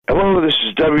This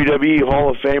is WWE Hall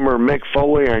of Famer Mick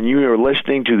Foley, and you are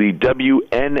listening to the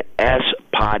WNS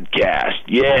Podcast.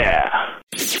 Yeah.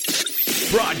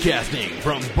 Broadcasting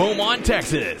from Beaumont,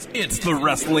 Texas, it's the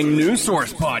Wrestling News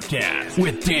Source Podcast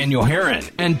with Daniel Herron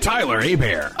and Tyler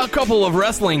Hebert. A couple of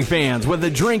wrestling fans with a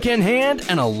drink in hand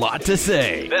and a lot to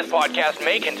say. This podcast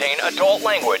may contain adult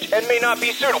language and may not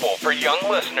be suitable for young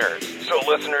listeners, so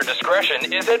listener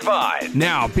discretion is advised.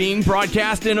 Now, being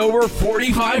broadcast in over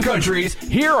 45 countries,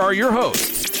 here are your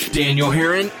hosts, Daniel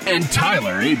Herron and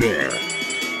Tyler Hebert.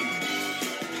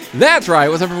 That's right.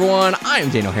 What's up, everyone? I'm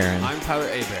Daniel Herron. I'm Tyler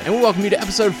Hebert. And we welcome you to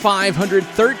episode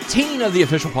 513 of the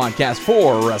official podcast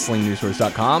for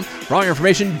WrestlingNewsSource.com. For all your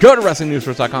information, go to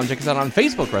WrestlingNewsSource.com. Check us out on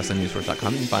Facebook,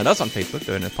 WrestlingNewsSource.com. You can find us on Facebook,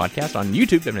 WNS Podcast, on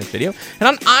YouTube, WNS Video, and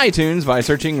on iTunes by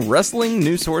searching Wrestling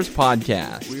News Source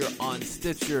Podcast. We are on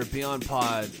Stitcher, Beyond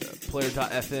Pod,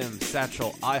 Player.fm,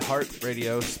 Satchel,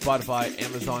 iHeartRadio, Spotify,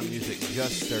 Amazon Music.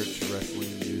 Just search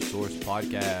Wrestling News Source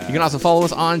Podcast. You can also follow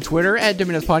us on Twitter at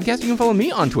WNS Podcast. You can follow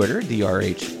me on Twitter,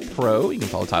 DRH Pro. You can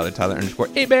follow Tyler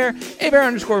 _Hebert,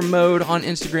 Hebert_mode on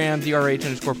Instagram, DRH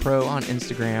 _pro on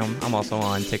Instagram. I'm also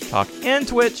on TikTok and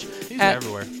Twitch. He's at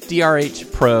everywhere.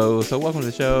 DRH Pro. So welcome to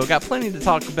the show. Got plenty to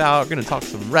talk about. We're going to talk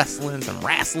some wrestling,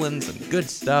 some good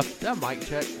stuff. Is that a mic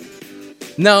check?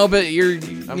 No, but you're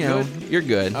good? You're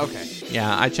good. Okay.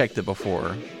 Yeah, I checked it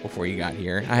before you got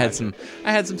here. I had some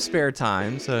spare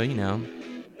time, so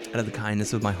out of the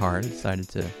kindness of my heart, I decided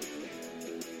to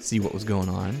see what was going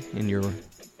on in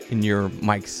your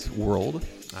Mike's world.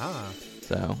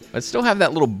 So I still have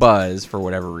that little buzz for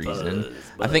whatever reason.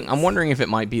 I'm wondering if it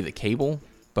might be the cable,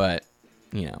 but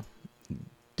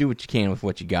do what you can with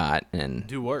what you got and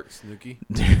Do work,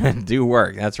 Snooki. do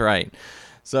work. That's right.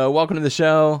 So welcome to the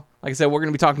show. Like I said, we're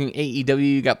going to be talking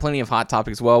AEW. Got plenty of hot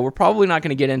topics as well. We're probably not going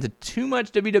to get into too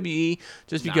much WWE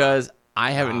just because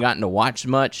I haven't gotten to watch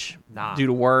much due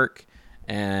to work,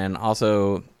 and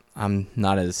also I'm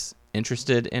not as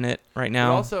interested in it right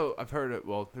now. But also, I've heard it.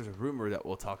 Well, there's a rumor that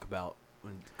we'll talk about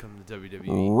when it comes to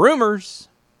WWE Rumors.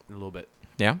 in a little bit.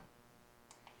 Yeah.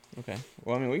 Okay.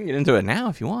 Well, we can get into it now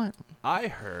if you want. I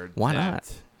heard Why that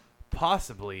not?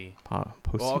 possibly. Well,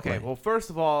 okay. Well, first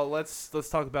of all, let's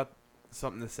talk about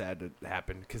something that's sad that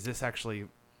happened, because this actually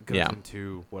goes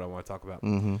into what I want to talk about.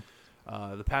 Mm-hmm.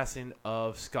 The passing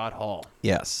of Scott Hall.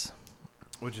 Yes.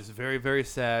 Which is very, very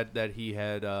sad that he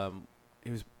had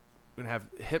he was going to have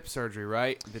hip surgery,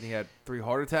 right? Then he had 3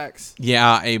 heart attacks.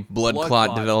 Yeah, a blood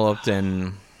clot developed,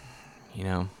 and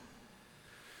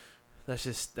That's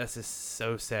just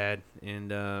so sad.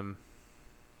 And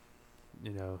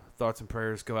thoughts and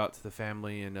prayers go out to the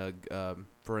family and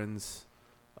friends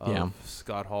of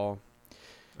Scott Hall.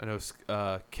 I know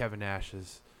Kevin Nash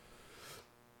is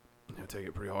take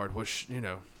it pretty hard, which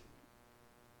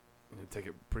take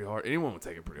it pretty hard. Anyone would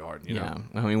take it pretty hard. You know?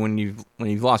 I mean, when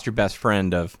you've lost your best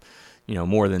friend of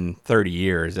more than 30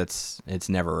 years, it's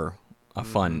never a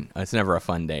fun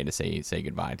day to say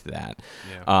goodbye to that.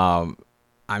 Yeah.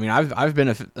 I mean, I've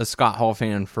been a Scott Hall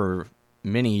fan for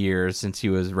many years, since he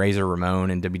was Razor Ramon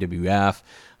in WWF.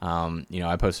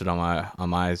 I posted on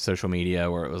my social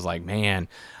media where it was like, man,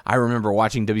 I remember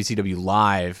watching WCW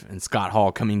live and Scott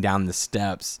Hall coming down the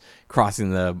steps,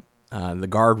 crossing the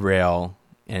guardrail,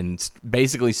 and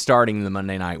basically starting the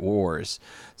Monday Night Wars.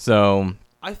 So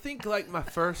I think my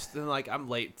first, and I'm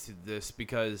late to this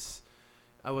because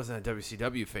I wasn't a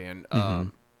WCW fan. I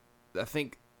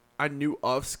think I knew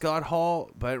of Scott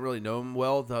Hall, but I didn't really know him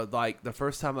well. The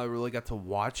first time I really got to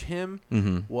watch him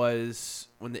was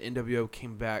when the NWO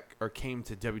came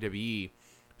to WWE.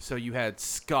 So you had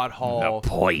Scott Hall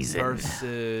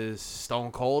versus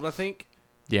Stone Cold, I think.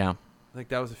 Yeah. I think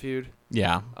that was a feud.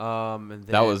 Yeah. And then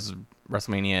that was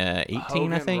WrestleMania 18,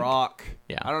 Hogan, I think. Rock.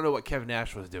 Yeah. I don't know what Kevin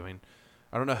Nash was doing.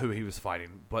 I don't know who he was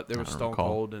fighting, but there was Stone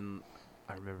Cold, and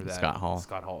I remember that. Scott Hall.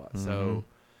 Mm-hmm. So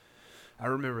I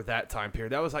remember that time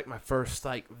period. That was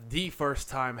the first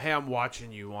time, hey, I'm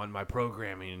watching you on my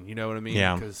programming. You know what I mean?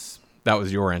 Yeah. Because that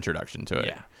was your introduction to it.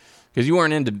 Yeah. Because you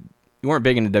weren't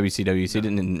big into WCW, so you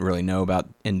didn't really know about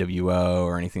NWO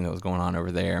or anything that was going on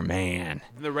over there. Man.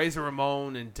 The Razor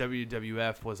Ramon and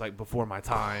WWF was before my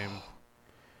time.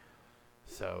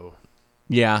 So.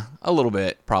 Yeah, a little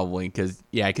bit probably, because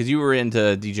you were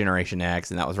into D-Generation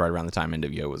X, and that was right around the time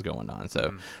NWO was going on.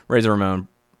 So Razor Ramon,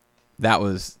 that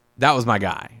was my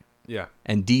guy. Yeah.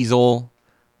 And Diesel,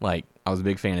 I was a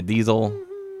big fan of Diesel.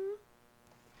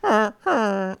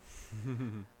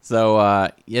 So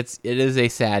it is a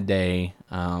sad day.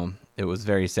 It was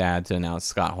very sad to announce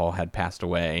Scott Hall had passed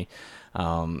away.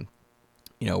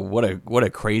 What a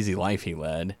crazy life he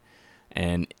led.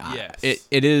 And Yes.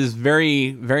 it is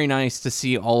very, very nice to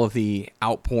see all of the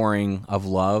outpouring of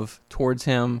love towards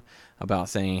him about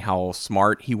saying how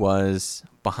smart he was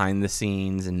behind the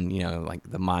scenes and, you know, like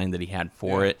the mind that he had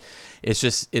for it.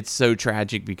 It's so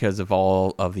tragic because of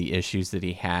all of the issues that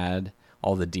he had,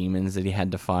 all the demons that he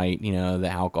had to fight, you know, the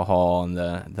alcohol and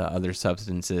the other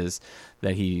substances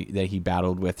that he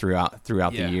battled with throughout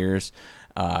the years.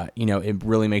 You know, it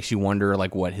really makes you wonder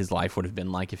like what his life would have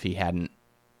been like if he hadn't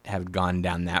have gone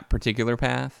down that particular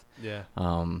path. Yeah.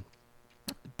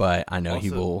 But I know he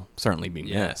Also- will certainly be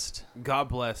missed. God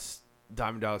bless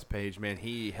Diamond Dallas Page, man.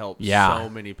 He helped Yeah. so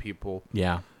many people.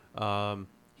 Yeah.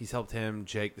 He's helped him,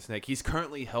 Jake the Snake. He's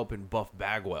currently helping Buff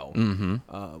Bagwell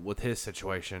with his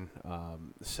situation.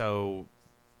 So,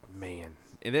 man.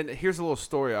 And then here's a little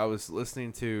story. I was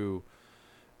listening to.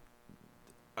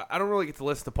 I don't really get to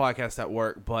listen to podcasts at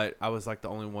work, but I was like the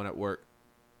only one at work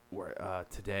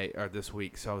today or this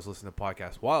week. So I was listening to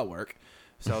podcasts while at work.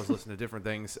 So I was listening to different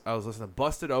things. I was listening to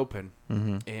Busted Open,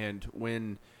 and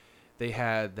when they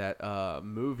had that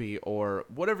movie or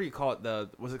whatever you call it,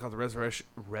 what's it called, the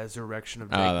Resurrection of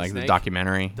Jake the Like Snake? the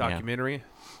documentary. Documentary.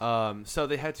 So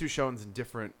they had two showings in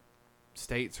different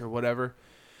states or whatever.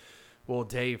 Well,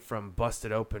 Dave from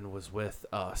Busted Open was with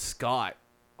Scott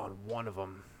on one of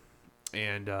them,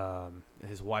 and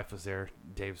his wife was there,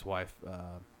 Dave's wife.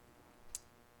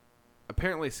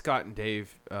 Apparently, Scott and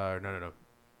Dave, no.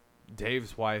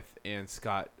 Dave's wife and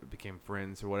Scott became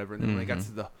friends or whatever. And then when they got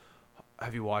to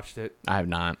have you watched it? I have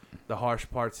not. The harsh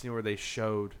parts, you know, where they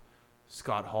showed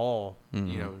Scott Hall,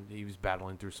 you know, he was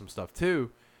battling through some stuff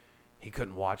too. He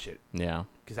couldn't watch it Yeah.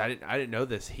 because I didn't know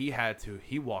this.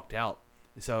 He walked out.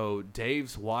 So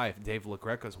Dave's wife, Dave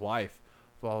LaGreca's wife,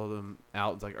 followed him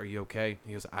out. It's like, "Are you okay?"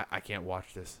 He goes, "I can't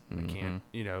watch this. I can't."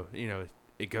 You know,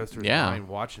 it goes through his mind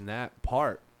watching that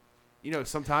part. You know,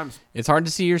 sometimes It's hard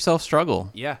to see yourself struggle.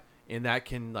 yeah, and that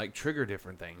can like trigger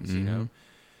different things, you know.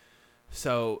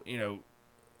 So,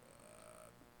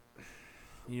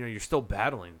 you're still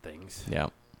battling things. Yeah.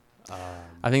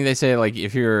 I think they say like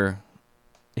if you're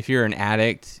an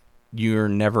addict, you're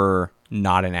never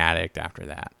not an addict after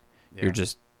that. Yeah. You're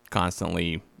just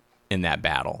constantly in that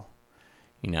battle.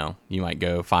 You know, you might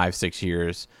go 5-6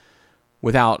 years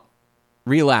without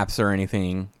relapse or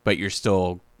anything, but you're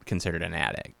still considered an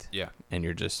addict. Yeah. And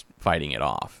you're just fighting it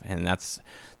off. And that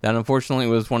unfortunately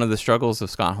was one of the struggles of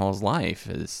Scott Hall's life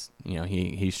is, you know,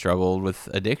 he struggled with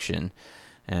addiction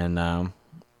and,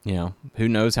 you know, who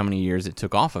knows how many years it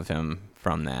took off of him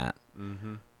from that.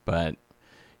 But,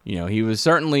 you know, he was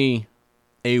certainly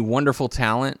a wonderful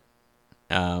talent.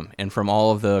 And from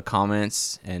all of the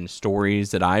comments and stories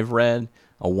that I've read,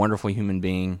 a wonderful human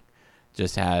being,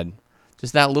 just had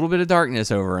just that little bit of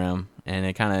darkness over him. And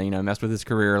it kind of, you know, messed with his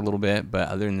career a little bit. But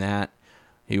other than that,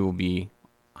 he will be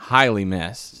highly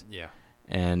missed. Yeah.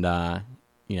 And,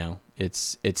 you know,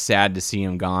 it's sad to see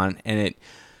him gone. And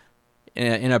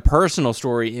in a personal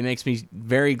story, it makes me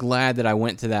very glad that I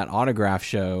went to that autograph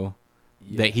show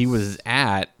that he was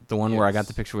at, the one where I got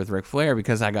the picture with Ric Flair,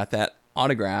 because I got that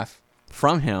autograph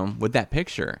from him with that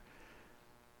picture.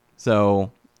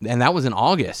 So, and that was in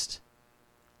August.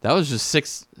 That was just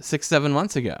 7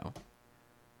 months ago.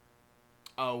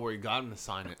 Oh, where you got him to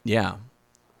sign it. Yeah.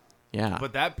 Yeah.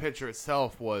 But that picture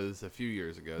itself was a few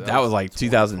years ago. that was like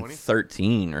 2020?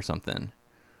 2013 or something.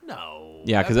 No.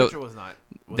 Yeah, that 'cause it- picture was not.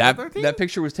 Was it 13? that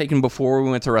picture was taken before we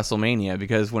went to WrestleMania,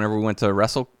 because whenever we went to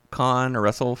WrestleCon or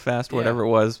WrestleFest, whatever it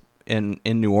was in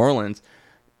New Orleans,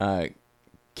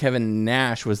 Kevin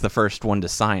Nash was the first one to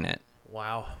sign it.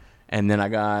 Wow. And then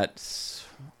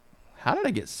how did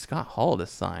I get Scott Hall to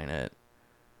sign it?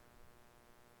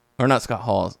 Or not Scott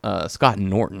Hall, Scott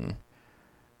Norton.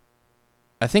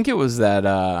 I think it was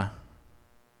that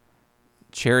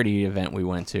charity event we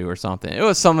went to or something. It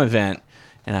was some event,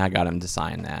 and I got him to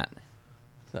sign that.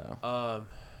 So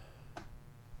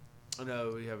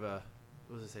No, we have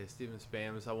what does it say? Steven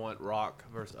Spams. I want Rock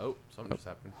versus. Oh, something just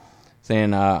happened.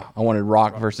 saying I wanted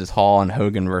Rock versus Hall and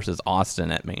Hogan versus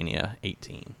Austin at Mania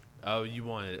 18. Oh, you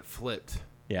wanted it flipped.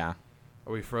 Yeah.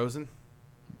 Are we frozen?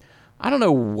 I don't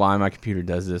know why my computer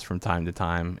does this from time to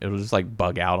time. It'll just like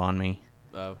bug out on me.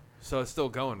 Oh, so it's still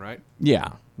going, right?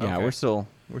 Yeah. Yeah, Okay. we're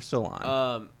still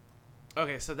on.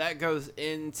 Okay, so that goes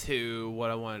into what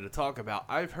I wanted to talk about.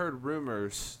 I've heard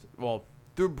rumors, well,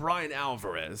 through Brian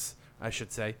Alvarez, I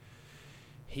should say.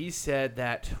 He said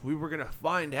that we were going to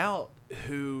find out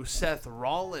who Seth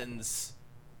Rollins'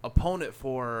 opponent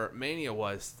for Mania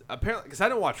was. Apparently, because I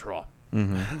didn't watch Raw.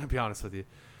 To be honest with you.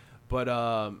 But,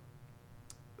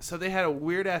 so they had a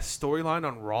weird-ass storyline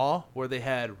on Raw where they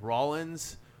had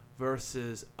Rollins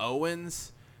versus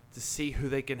Owens to see who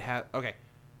they can have. Okay.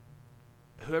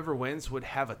 whoever wins would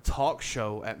have a talk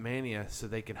show at Mania so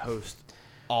they can host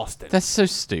Austin. That's so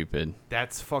stupid.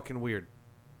 That's fucking weird.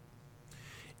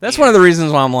 That's one of the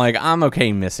reasons why I'm like, I'm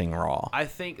okay missing Raw. I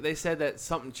think they said that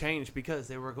something changed because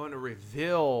they were going to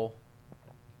reveal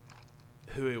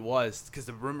who it was, because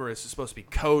the rumor is supposed to be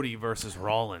Cody versus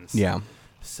Rollins. Yeah.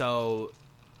 So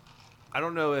I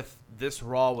don't know if this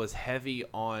Raw was heavy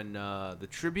on the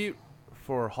tribute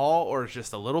for Hall or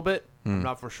just a little bit. I'm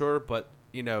not for sure, but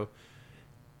you know,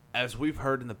 as we've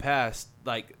heard in the past,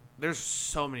 like there's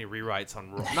so many rewrites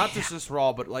on Raw. Not just this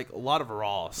Raw, but like a lot of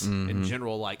Raws in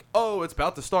general. Like, oh, it's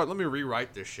about to start. Let me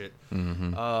rewrite this shit.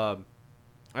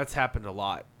 That's happened a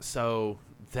lot. So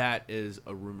that is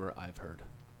a rumor I've heard.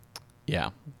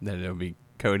 Yeah, that it would be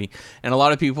Cody. And a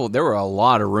lot of people, there were a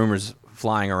lot of rumors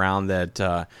flying around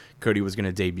that Cody was going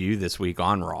to debut this week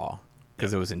on Raw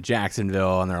because it was in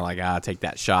Jacksonville, and they're like, take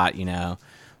that shot, you know.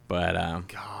 But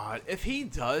God, if he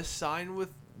does sign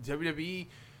with WWE,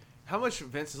 how much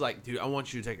Vince is like, dude, I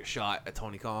want you to take a shot at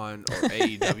Tony Khan or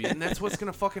AEW, and that's what's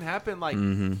gonna fucking happen. Like,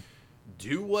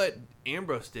 do what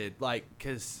Ambrose did, like,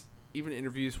 because even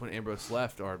interviews when Ambrose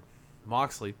left or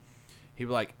Moxley, he'd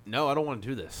be like, no, I don't want to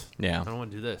do this. Yeah, I don't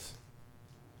want to do this.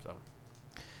 So,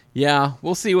 yeah,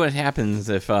 we'll see what happens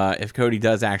if Cody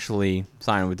does actually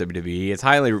sign with WWE. It's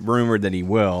highly rumored that he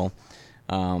will,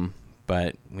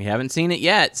 but we haven't seen it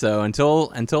yet. So until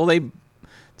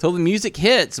the music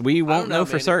hits, we won't know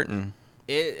for certain.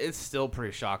 It's still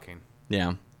pretty shocking.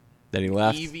 Yeah, that he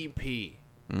left. EVP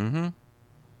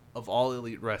of All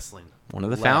Elite Wrestling, one of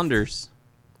the left. Founders.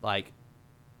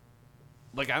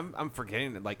 Like I'm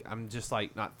forgetting it. Like I'm just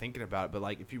like not thinking about it. But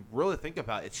like if you really think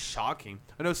about it, it's shocking.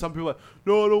 I know some people are like,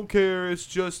 no, I don't care. It's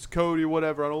just Cody,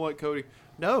 whatever. I don't like Cody.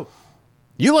 No,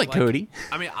 you like Cody.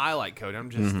 I mean, I like Cody. I'm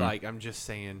just I'm just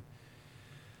saying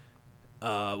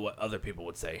what other people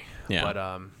would say. Yeah.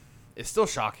 But it's still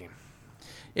shocking.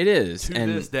 It is to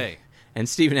this day. And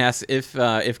Steven asks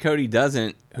if Cody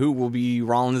doesn't, who will be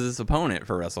Rollins' opponent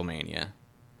for WrestleMania?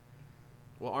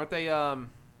 Well, aren't they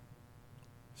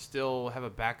still have a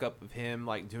backup of him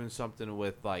like doing something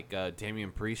with like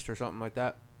Damian Priest or something like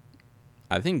that?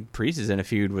 I think Priest is in a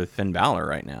feud with Finn Balor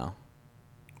right now.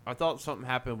 I thought something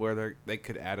happened where they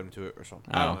could add him to it or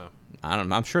something. I don't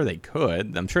know. I'm sure they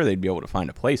could. I'm sure they'd be able to find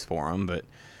a place for him, but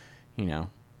you know,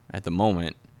 at the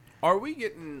moment, are we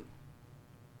getting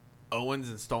Owens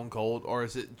and Stone Cold, or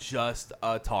is it just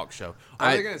a talk show?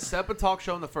 Are they going to set up a talk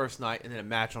show on the first night and then a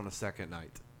match on the second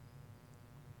night?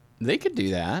 They could do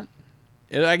that.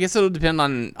 I guess it'll depend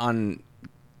on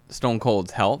Stone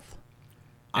Cold's health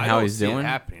and how he's doing. I don't see it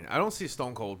happening. I don't see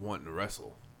Stone Cold wanting to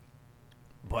wrestle.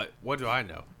 But what do I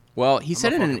know? Well, he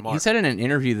said in an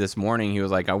interview this morning, he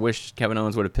was like, I wish Kevin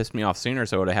Owens would have pissed me off sooner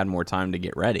so I would have had more time to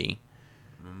get ready.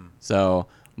 So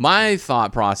my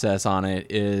thought process on it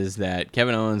is that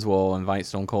Kevin Owens will invite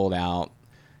Stone Cold out,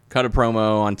 cut a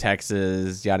promo on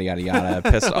Texas, yada, yada, yada.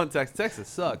 Piss on Texas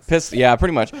sucks.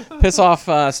 Pretty much. Piss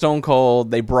off Stone Cold.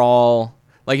 They brawl.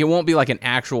 Like, it won't be like an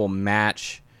actual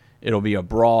match. It'll be a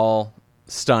brawl,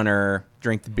 stunner,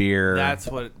 drink the beer. That's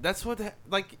what,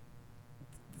 like,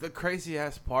 the crazy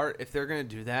ass part, if they're going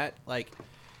to do that, like,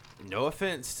 no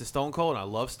offense to Stone Cold, I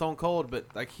love Stone Cold, but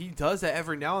like he does that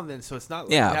every now and then, so it's not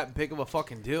like that big of a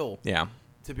fucking deal. Yeah.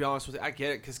 To be honest with you, I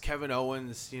get it because Kevin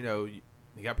Owens, you know, he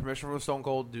got permission from Stone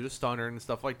Cold to do the stunner and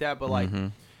stuff like that, but like,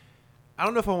 I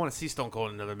don't know if I want to see Stone Cold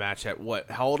in another match at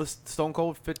what? How old is Stone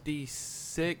Cold?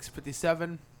 56,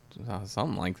 57?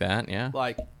 Something like that, yeah.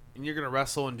 Like, and you're gonna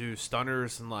wrestle and do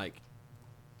stunners and like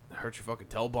hurt your fucking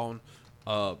tailbone.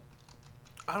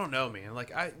 I don't know, man.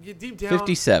 Like, deep down,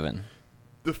 57.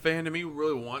 The fan to me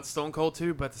really wants Stone Cold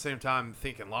too, but at the same time,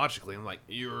 thinking logically, I'm like,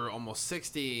 you're almost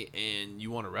 60 and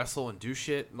you want to wrestle and do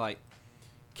shit. Like,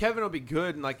 Kevin will be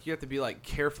good, and like you have to be like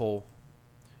careful.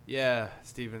 Yeah,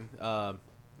 Steven.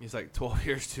 He's like 12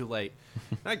 years too late.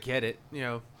 I get it. You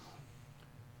know,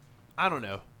 I don't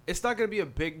know. It's not going to be a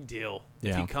big deal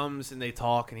if he comes and they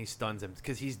talk and he stuns him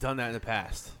because he's done that in the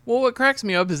past. Well, what cracks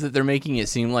me up is that they're making it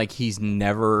seem like he's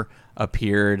never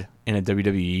appeared in a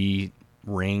WWE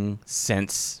ring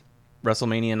since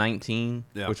WrestleMania 19,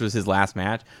 which was his last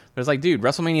match. But it's like, dude,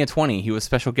 WrestleMania 20, he was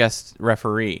special guest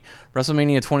referee.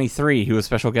 WrestleMania 23, he was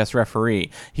special guest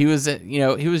referee. He was,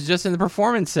 he was just in the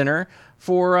Performance Center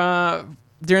for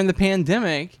during the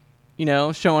pandemic,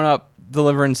 showing up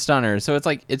delivering stunners. So it's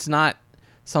like it's not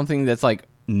something that's like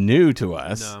new to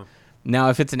us. No. Now,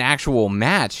 if it's an actual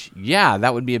match, yeah,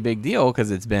 that would be a big deal because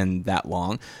it's been that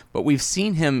long. But we've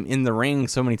seen him in the ring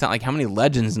so many times. Like, how many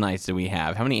Legends nights do we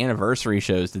have? How many anniversary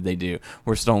shows did they do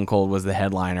where Stone Cold was the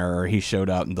headliner or he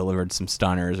showed up and delivered some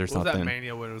stunners or something? Was that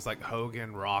Mania when it was like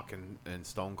Hogan, Rock, and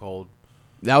Stone Cold?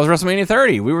 that was WrestleMania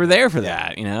 30. We were there for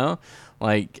that, you know?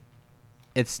 Like,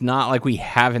 it's not like we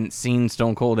haven't seen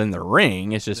Stone Cold in the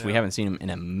ring. It's just we haven't seen him in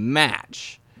a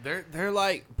match. They're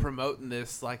like promoting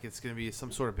this like it's going to be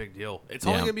some sort of big deal. It's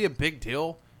only going to be a big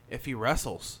deal if he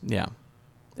wrestles. Yeah.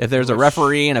 If there's a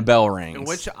referee and a bell rings. In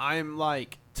which I'm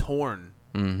like torn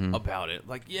about it.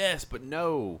 Like, yes, but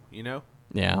no, you know?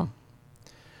 Yeah.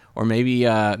 Or maybe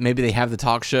they have the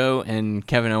talk show and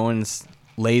Kevin Owens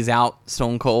lays out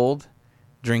Stone Cold,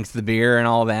 drinks the beer and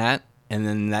all that, and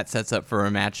then that sets up for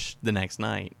a match the next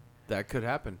night. That could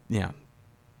happen. Yeah.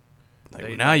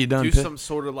 Like, now you done do some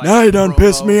sort of like now you done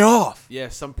pissed me off. Yeah,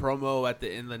 some promo at the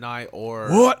end of the night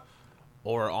or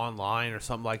online or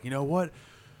something like, you know what?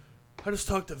 I just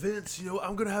talked to Vince, you know,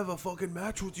 I'm going to have a fucking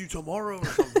match with you tomorrow or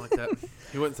something like that.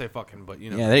 He wouldn't say fucking, but you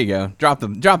know. Yeah, there you go. Drop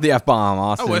the F-bomb,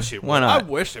 Austin. I wish he would. Why not? I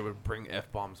wish they would bring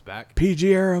F-bombs back. PG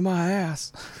era my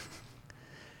ass.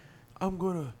 I'm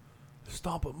going to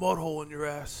stomp a mud hole in your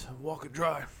ass and walk it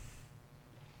dry.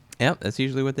 Yep, that's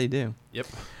usually what they do. Yep.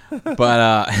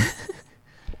 But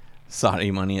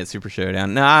Saudi money at Super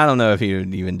Showdown. No, I don't know if he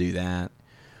would even do that.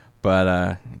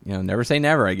 But you know, never say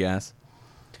never, I guess.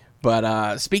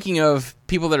 But speaking of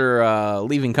people that are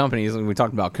leaving companies, and we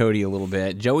talked about Cody a little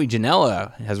bit, Joey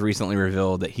Janela has recently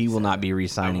revealed that he will not be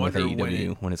re-signing with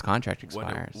AEW when his contract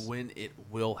expires. When it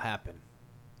will happen.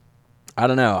 I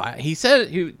don't know. He said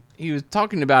he was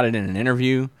talking about it in an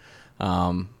interview,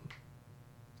 but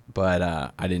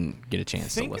I didn't get a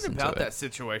chance to listen to it. Thinking about that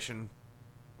situation,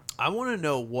 I want to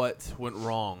know what went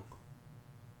wrong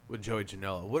with Joey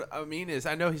Janela. What I mean is,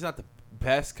 I know he's not the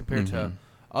best compared to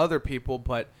other people,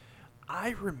 but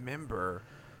I remember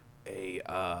it's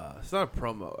not a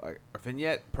promo, a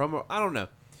vignette promo, I don't know,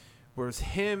 where it's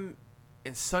him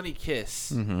and Sonny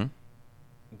Kiss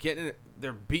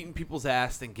they're beating people's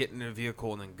ass, then getting in a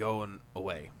vehicle and then going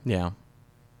away. Yeah.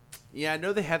 Yeah, I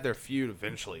know they had their feud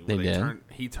eventually. When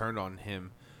he turned on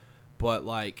him, but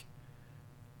like,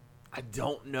 I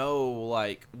don't know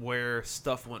like where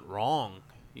stuff went wrong.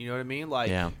 You know what I mean? Like,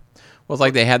 yeah. Well, it's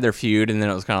like they had their feud, and then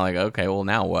it was kind of like, okay, well,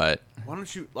 now what? Why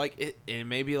don't you like it? And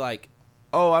maybe like,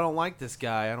 oh, I don't like this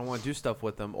guy. I don't want to do stuff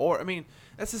with him. Or I mean,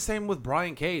 that's the same with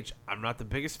Brian Cage. I'm not the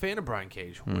biggest fan of Brian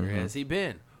Cage. Where has he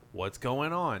been? What's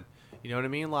going on? You know what I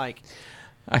mean? Like,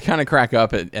 I kind of crack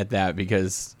up at that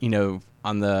because, you know,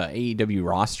 on the AEW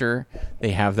roster,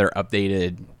 they have their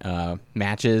updated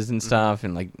matches and stuff,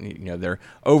 and like, you know, their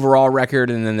overall record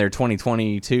and then their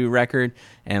 2022 record,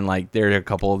 and like there are a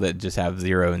couple that just have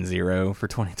 0-0 for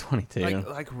 2022.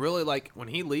 Like really, like when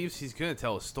he leaves, he's gonna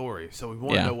tell a story, so we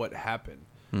want to know what happened.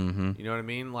 You know what I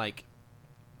mean? Like,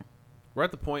 we're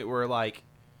at the point where like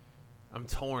I'm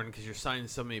torn because you're signing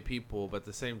so many people, but at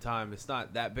the same time, it's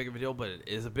not that big of a deal, but it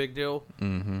is a big deal.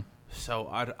 So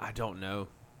I don't know.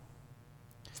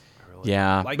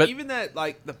 Yeah, like, but even that,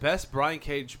 like, the best Brian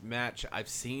Cage match I've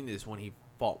seen is when he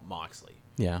fought Moxley.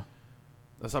 Yeah,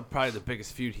 that's probably the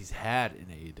biggest feud he's had in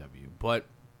AEW. But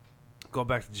going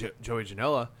back to Joey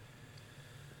Janela,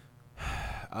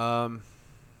 I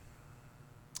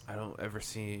don't ever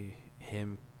see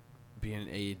him being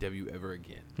in AEW ever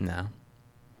again. No,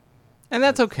 and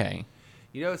that's okay.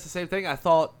 You know, it's the same thing. I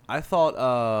thought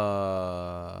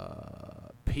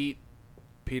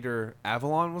Peter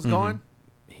Avalon was gone.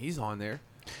 He's on there.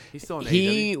 He's still in AEW.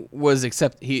 He was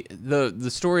the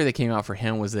story that came out for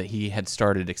him was that he had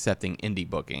started accepting indie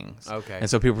bookings. Okay. And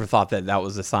so people thought that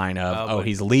was a sign of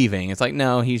he's leaving. It's like,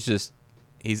 no, he's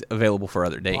available for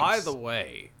other dates. By the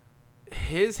way,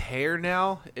 his hair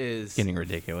now is getting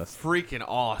ridiculous. Freaking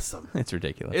awesome. It's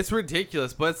ridiculous. It's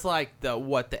ridiculous, but it's like the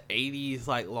 80s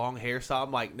like long hairstyle.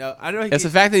 I'm like, no, I know. It's the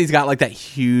fact that he's got like that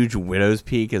huge widow's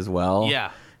peak as well.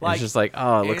 Yeah. Like, it's just like,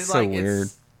 oh, it looks so weird.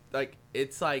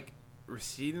 It's like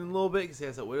receding a little bit because he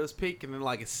has that widow's peak, and then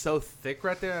like it's so thick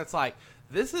right there. It's like,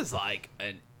 this is like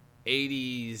an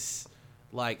 80s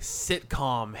like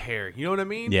sitcom hair. You know what I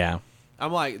mean? Yeah.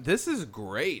 I'm like, this is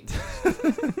great. He's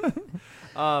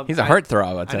a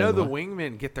heartthrob. I know the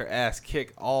wingmen get their ass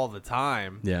kicked all the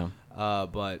time. Yeah.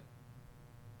 But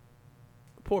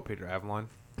poor Peter Avalon.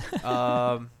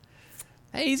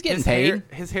 Hey, he's getting paid.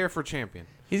 His hair for champion.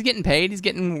 He's getting paid. He's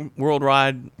getting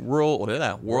worldwide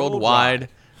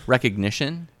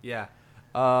recognition. Yeah.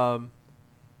 By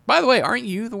the way, aren't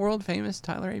you the world famous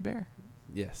Tyler Hebert?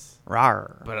 Yes.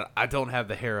 Rawr. But I don't have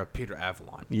the hair of Peter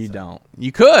Avalon. You don't.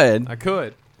 You could. I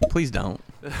could. Please don't.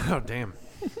 Oh, damn.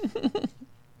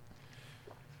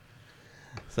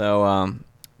 So,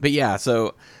 but yeah,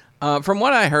 so from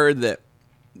what I heard, that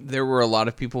there were a lot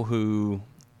of people who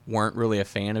weren't really a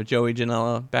fan of Joey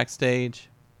Janela backstage.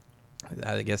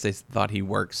 I guess they thought he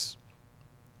works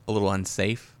a little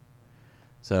unsafe.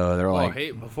 So they're like,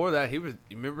 hey, before that, you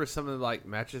remember some of the like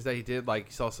matches that he did? Like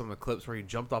you saw some of the clips where he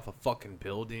jumped off a fucking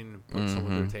building and put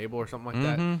someone through a table or something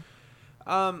like that.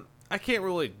 I can't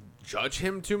really judge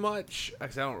him too much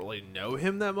because I don't really know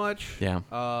him that much. yeah,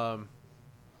 I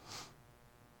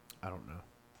don't know.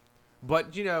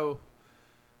 But,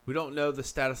 we don't know the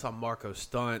status on Marco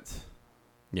Stunt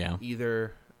yeah,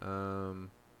 either.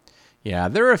 yeah.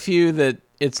 There are a few that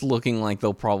it's looking like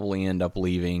they'll probably end up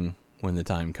leaving when the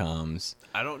time comes.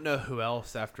 I don't know who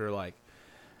else after, like,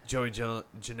 Joey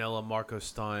Janela, Marco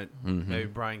Stunt, maybe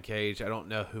Brian Cage. I don't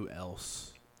know who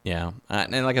else. Yeah,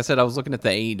 and like I said, I was looking at the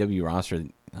AEW roster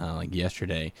like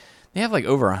yesterday. They have like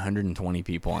over 120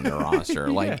 people on their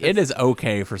roster. Like it is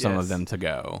okay for some of them to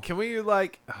go. Can we I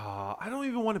don't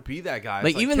even want to be that guy.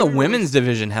 Like even the women's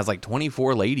division has like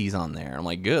 24 ladies on there. I'm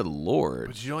like, good lord.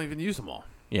 But you don't even use them all.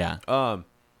 Yeah.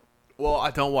 Well,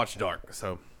 I don't watch Dark,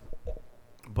 so.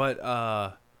 But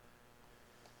I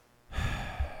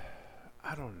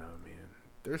don't know, man.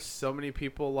 There's so many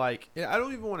people like I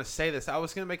don't even want to say this. I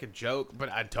was gonna make a joke, but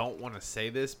I don't want to say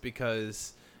this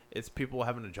because it's people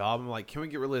having a job. I'm like, can we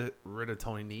get rid of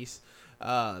Tony Nese?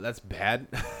 That's bad.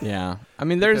 Yeah. I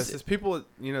mean, there's people,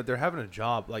 they're having a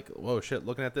job. Like, whoa, shit.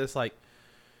 Looking at this, like,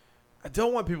 I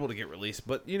don't want people to get released,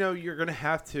 but you're gonna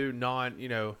have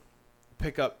to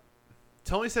pick up.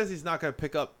 Tony says he's not gonna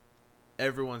pick up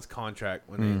everyone's contract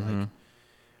when they like.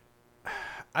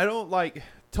 I don't like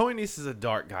Tony Nese is a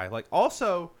dark guy. Like,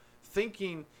 also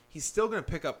thinking he's still gonna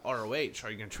pick up ROH. Are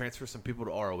you gonna transfer some people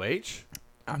to ROH?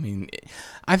 I mean,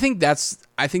 I think that's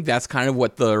kind of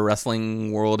what the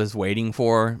wrestling world is waiting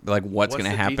for. Like, what's going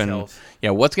to happen? Details? Yeah,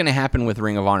 what's going to happen with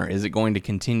Ring of Honor? Is it going to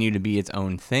continue to be its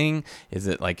own thing? Is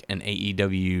it like an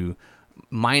AEW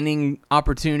mining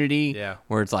opportunity? Yeah,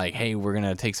 where it's like, hey, we're going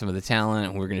to take some of the talent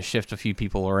and we're going to shift a few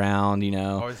people around.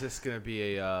 Or is this going to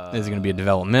be a? Is it going to be a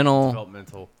developmental?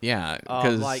 Developmental. Yeah,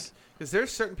 because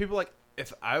there's certain people like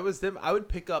if I was them, I would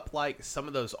pick up like some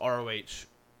of those ROH.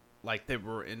 Like they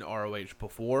were in ROH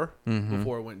before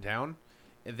it went down,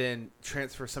 and then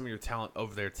transfer some of your talent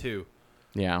over there too.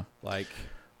 Yeah. Like,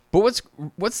 but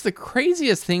what's the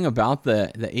craziest thing about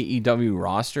the AEW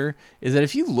roster is that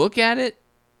if you look at it,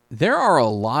 there are a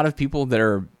lot of people that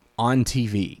are on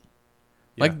TV.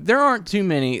 Yeah. Like there aren't too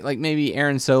many. Like maybe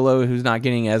Aaron Solo, who's not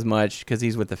getting as much because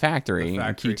he's with the Factory.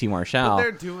 And QT Marshall. But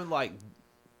they're doing like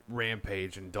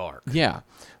Rampage and Dark. Yeah,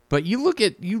 but you look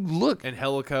and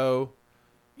Helico.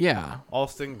 Yeah,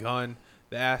 Austin Gunn,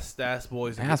 the Ass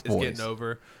Boys is getting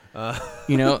over.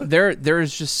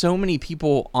 There's just so many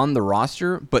people on the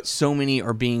roster, but so many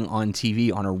are being on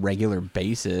TV on a regular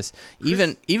basis.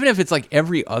 Even if it's like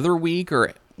every other week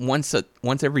or once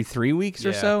every 3 weeks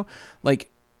or so.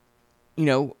 Like,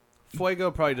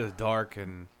 Fuego probably does Dark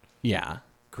and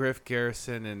Griff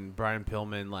Garrison and Brian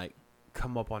Pillman like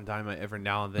come up on Dynamite every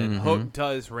now and then. Hook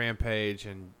does Rampage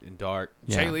and Dark.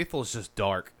 Yeah. Jay Lethal's just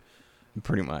Dark.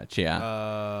 Pretty much,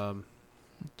 yeah.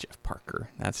 Jeff Parker.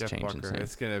 That's Jeff changing. Parker.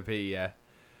 It's going to be,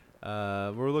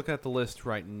 we're looking at the list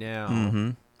right now.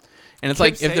 And it's Kip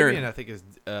like if they're... Sabian, I think, is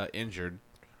injured.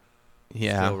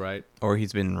 Yeah. Still, right? Or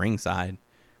he's been ringside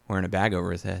wearing a bag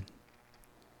over his head.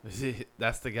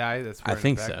 That's the guy that's I wearing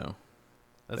think a bag? so.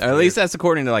 That's at weird. least that's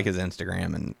according to like his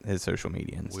Instagram and his social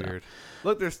media and Weird. stuff.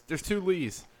 Look, there's two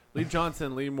Lees. Lee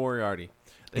Johnson, Lee Moriarty.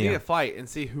 They need to fight and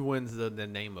see who wins the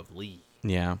name of Lee.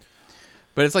 Yeah.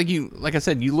 But it's like I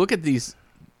said, you look at these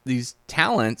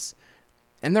talents,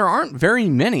 and there aren't very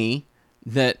many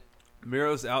that...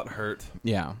 Miro's out hurt.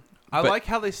 Yeah. I like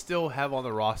how they still have on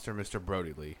the roster Mr.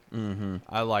 Brody Lee. Mm-hmm.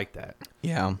 I like that.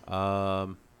 Yeah.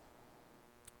 But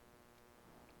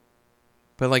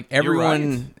like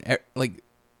everyone, like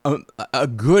a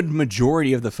good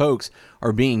majority of the folks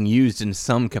are being used in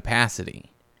some capacity.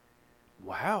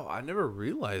 Wow, I never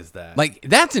realized that. Like,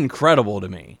 that's incredible to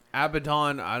me.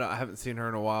 Abaddon, I haven't seen her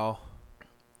in a while.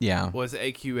 Yeah. What's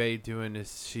AQA doing?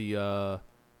 Is she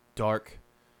Dark?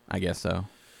 I guess so.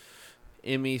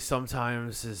 Emmy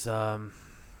sometimes is on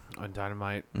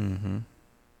Dynamite. Mm-hmm.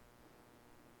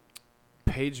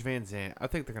 Paige Van Zandt, I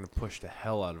think they're going to push the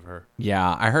hell out of her.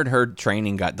 Yeah, I heard her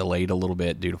training got delayed a little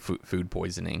bit due to food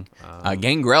poisoning.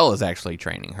 Gangrel is actually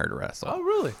training her to wrestle. Oh,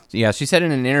 really? Yeah, she said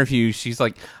in an interview, she's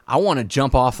like, I want to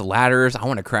jump off the ladders. I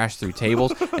want to crash through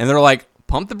tables. And they're like,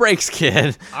 pump the brakes,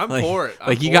 kid. I'm like, for it.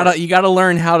 You gotta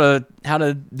learn how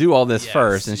to do all this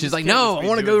first. And she's like, no, I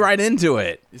want to go right into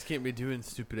it. You just can't be doing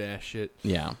stupid ass shit.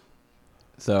 Yeah.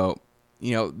 So,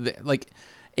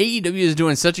 AEW is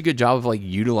doing such a good job of like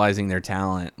utilizing their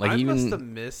talent. Like I must have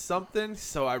missed something.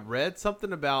 So I read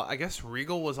something about. I guess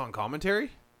Regal was on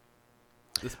commentary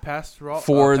this past Raw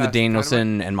for the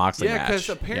Danielson and Moxley match. Yeah, because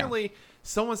apparently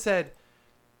someone said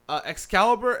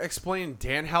Excalibur explaining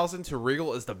Danhausen to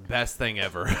Regal is the best thing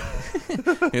ever.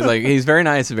 He's like, he's very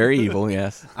nice, very evil.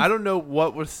 Yes. I don't know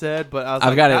what was said, but I was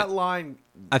I've got that it. line.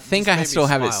 I think just I made me still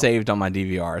have it smile. saved on my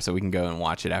DVR, so we can go and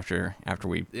watch it after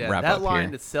we wrap that up line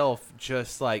here. itself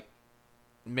just like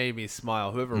made me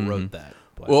smile. Whoever wrote that.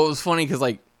 But, Well, it was funny because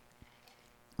like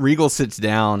Regal sits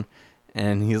down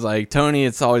and he's like, Tony,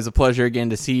 it's always a pleasure again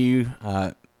to see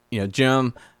you.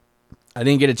 Jim, I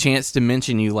didn't get a chance to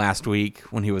mention you last week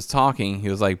when he was talking. He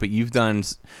was like, but you've done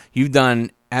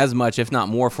as much, if not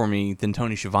more, for me than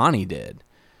Tony Schiavone did.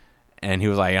 And he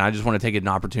was like, I just want to take an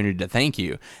opportunity to thank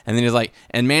you. And then he's like,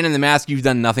 and Man in the Mask, you've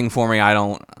done nothing for me. I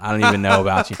don't even know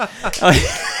about you.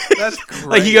 that's great.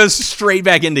 Like he goes straight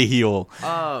back into heel.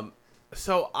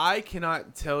 So I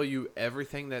cannot tell you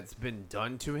everything that's been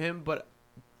done to him, but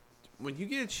when you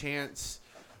get a chance,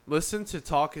 listen to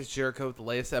Talk is Jericho, the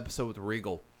latest episode with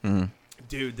Regal. Mm-hmm.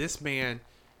 Dude, this man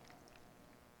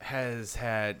has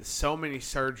had so many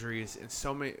surgeries and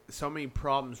so many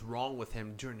problems wrong with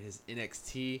him during his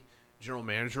NXT general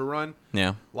manager run.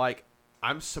 Yeah. Like,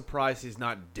 I'm surprised he's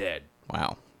not dead.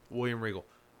 Wow. William Regal.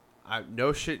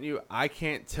 No shitting you. I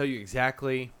can't tell you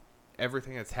exactly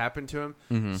everything that's happened to him.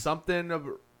 Mm-hmm.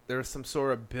 There's some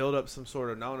sort of buildup, I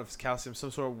don't know if it's calcium,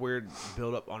 some sort of weird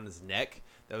buildup on his neck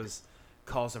that was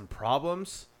causing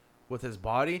problems with his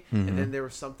body. Mm-hmm. And then there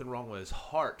was something wrong with his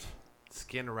heart,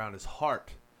 skin around his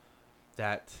heart,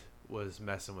 that was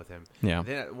messing with him. Yeah. And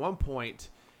then at one point,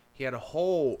 he had a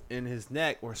hole in his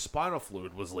neck where spinal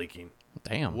fluid was leaking.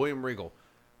 Damn. William Regal.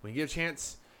 When you get a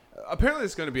chance, apparently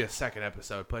it's going to be a second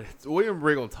episode, but William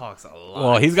Regal talks a lot.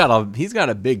 Well, he's got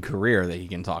a big career that he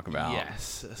can talk about.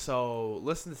 Yes. So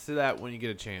listen to that when you get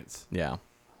a chance. Yeah.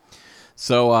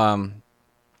 So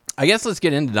I guess let's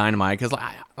get into Dynamite because,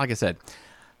 like I said,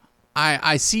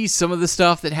 I see some of the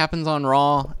stuff that happens on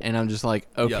Raw, and I'm just like,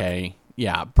 okay,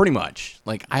 yeah, pretty much.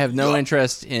 Like I have no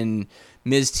interest in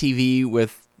Miz TV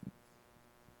with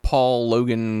Paul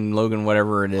Logan,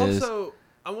 whatever it is. Also,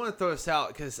 I want to throw this out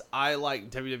because I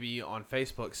like WWE on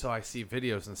Facebook, so I see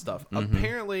videos and stuff. Mm-hmm.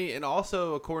 Apparently, and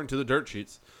also according to the dirt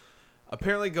sheets,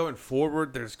 apparently going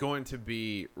forward, there's going to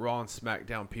be Raw and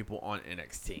SmackDown people on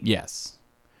NXT. Yes.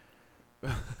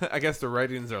 I guess the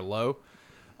ratings are low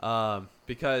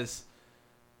because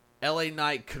LA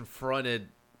Knight confronted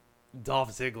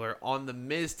Dolph Ziggler on the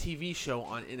Miz TV show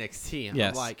on NXT. And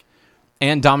Yes. I'm like,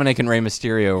 And Dominic and Rey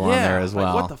Mysterio were on there as well.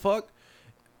 Like, what the fuck?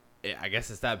 Yeah, I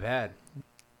guess it's that bad.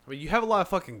 I mean, you have a lot of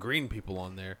fucking green people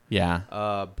on there. Yeah.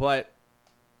 But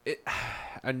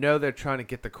I know they're trying to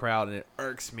get the crowd, and it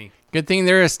irks me. Good thing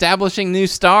they're establishing new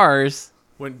stars.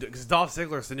 Because Dolph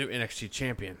Ziggler's the new NXT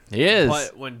champion. He is.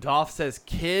 But when Dolph says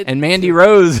kid... And Mandy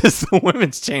Rose is the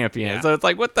women's champion. Yeah. So it's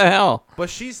like, what the hell?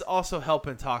 But she's also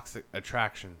helping Toxic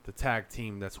Attraction, the tag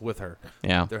team that's with her.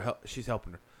 Yeah. She's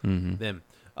helping her. Them.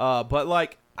 But,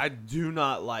 like, I do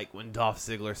not like when Dolph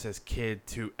Ziggler says kid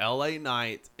to LA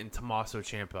Knight and Tommaso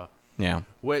Ciampa. Yeah.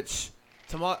 Which,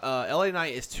 LA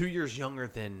Knight is 2 years younger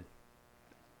than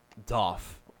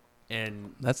Dolph.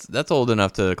 And That's old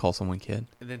enough to call someone kid.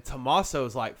 then Tommaso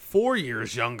is like 4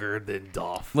 years younger than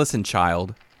Dolph. Listen,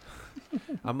 child.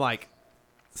 I'm like,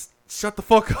 shut the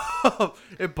fuck up.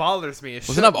 It bothers me.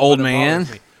 Listen up, old man.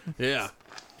 Yeah.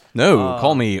 No,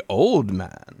 call me old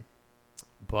man.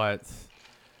 But,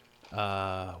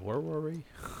 where were we?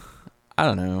 I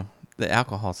don't know. The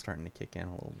alcohol's starting to kick in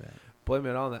a little bit. Blame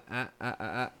it on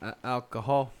the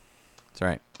alcohol. That's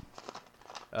right.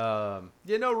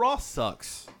 Ross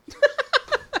sucks.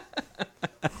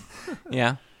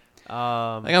 Yeah.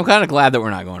 Like I'm kind of glad that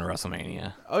we're not going to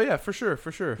WrestleMania. Oh yeah, for sure.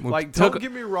 Like, took- don't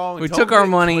get me wrong. we don't took our get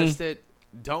it money. Twisted.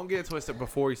 Don't get it twisted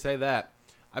before you say that.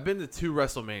 I've been to 2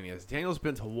 WrestleManias. Daniel's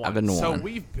been to 1. I've been to so 1.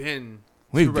 we've been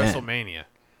We've to been. WrestleMania.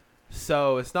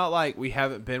 So it's not like we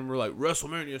haven't been. We're like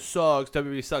WrestleMania sucks.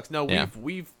 WWE sucks. No, Yeah.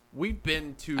 we've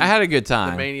been to. I had a good the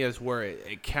time. manias where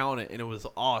it counted and it was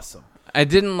awesome. I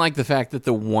didn't like the fact that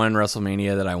the one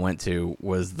WrestleMania that I went to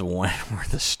was the one where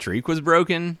the streak was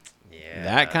broken. Yeah,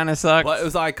 That kind of sucked. But it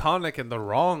was iconic in the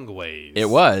wrong ways. It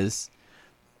was.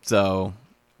 So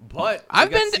But I've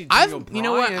we got been. to see Daniel You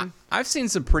know what? Bryan- I've seen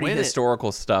some pretty win it.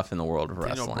 historical stuff in the world of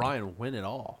Daniel wrestling. Bryan win it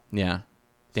all. Yeah,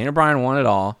 Daniel Bryan won it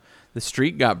all. The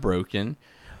streak got broken.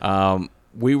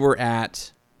 We were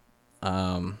at,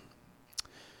 let's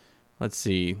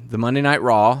see, the Monday Night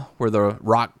Raw where the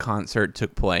Rock concert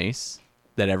took place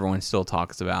that everyone still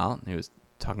talks about. He was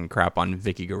talking crap on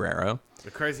Vicky Guerrero.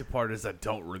 The crazy part is I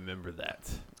don't remember that.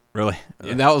 Really?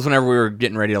 And that was whenever we were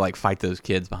getting ready to like fight those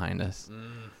kids behind us.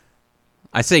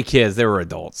 I say kids, they were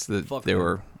adults. Fuck They them.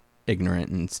 were ignorant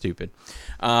and stupid.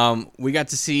 We got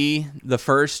to see the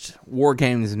first War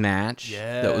Games match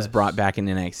that was brought back in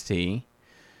NXT.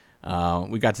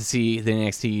 We got to see the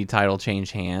NXT title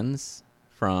change hands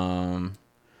from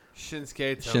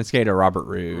Shinsuke to Robert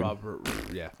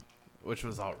Roode. Yeah, which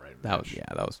was all right. That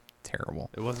was terrible.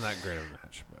 It wasn't that great of a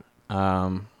match,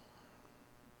 but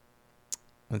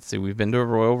let's see. We've been to a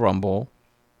Royal Rumble.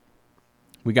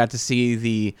 We got to see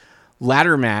the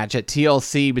ladder match at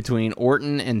TLC between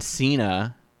Orton and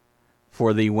Cena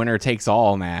for the winner takes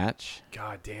all match.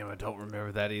 God damn, I don't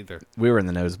remember that either. We were in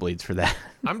the nosebleeds for that.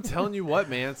 I'm telling you what,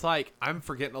 man, it's like I'm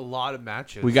forgetting a lot of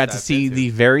matches. We got to see the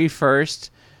very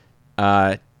first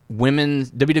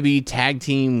women's WWE Tag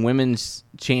Team Women's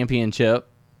Championship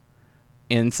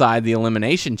inside the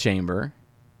Elimination Chamber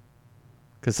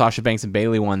because Sasha Banks and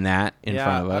Bayley won that in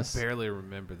front of us. I barely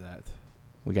remember that.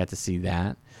 We got to see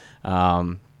that.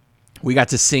 We got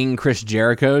to sing Chris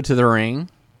Jericho to the ring.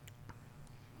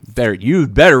 You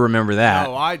better remember that.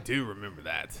 Oh, I do remember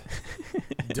that.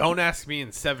 Don't ask me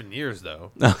in 7 years,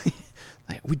 though.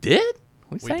 We did?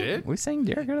 We did? We sang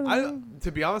Jericho to the ring?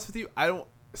 To be honest with you, I don't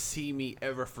see me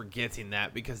ever forgetting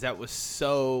that because that was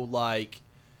so,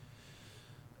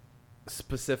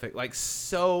 specific. Like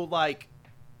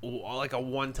a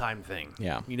one-time thing.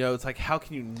 Yeah. You know, it's like, how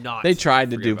can you not? They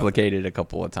tried to duplicate it a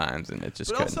couple of times, and it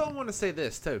just couldn't. Also, I want to say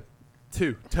this, too.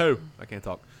 I can't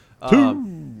talk.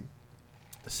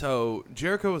 So,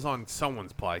 Jericho was on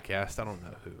someone's podcast. I don't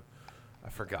know who. I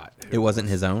forgot. It wasn't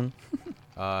his own?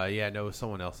 No, it was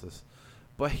someone else's.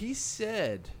 But he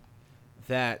said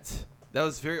that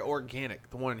was very organic,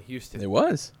 the one in Houston. It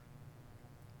was.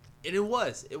 And it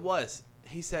was.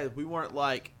 He said we weren't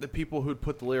like the people who'd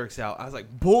put the lyrics out. I was like,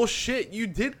 bullshit, you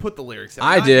did put the lyrics out.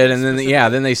 I did, and then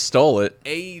then they stole it.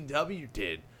 AEW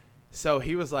did. So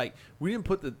he was like, we didn't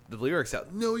put the lyrics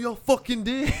out. No, y'all fucking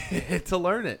did to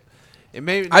learn it. It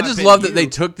may I just love that they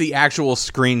took the actual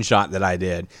screenshot that I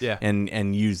did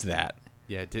and used that.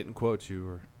 Yeah, didn't quote you.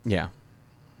 Or yeah.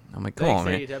 I'm like, come on,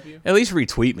 man. AEW. At least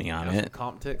retweet me on it.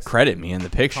 Credit me in the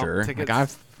picture. Like, I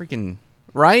freaking...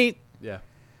 Right? Yeah.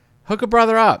 Hook a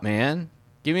brother up, man.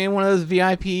 Give me one of those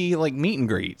VIP meet and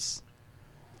greets.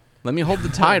 Let me hold the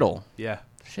title. Yeah.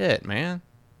 Shit, man.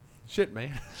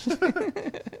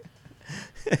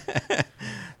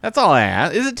 That's all I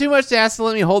ask. Is it too much to ask to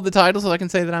let me hold the title so I can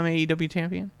say that I'm AEW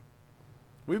champion?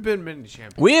 We've been many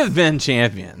champions. We have been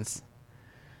champions.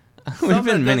 We've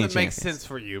been many champions. Doesn't make sense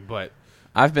for you, but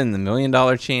I've been the $1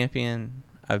 Million champion.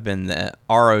 I've been the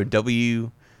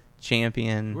ROW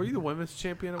champion. Were you the women's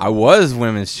champion? I was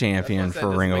women's champion for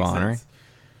Ring of Honor.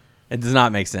 It does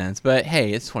not make sense, but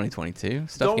hey, it's 2022.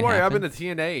 Don't worry, I've been the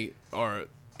TNA or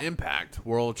Impact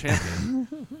World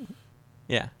Champion.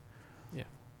 Yeah.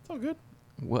 It's all good.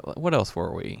 What else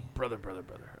were we? Brother.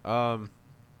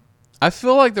 I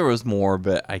feel like there was more,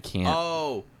 but I can't.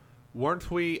 Oh,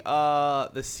 weren't we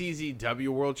the CZW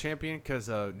World Champion because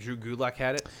Drew Gulak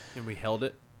had it and we held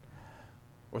it?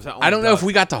 Or was that only I don't know if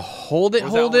we got to hold it,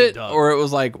 or it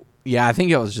was like, yeah, I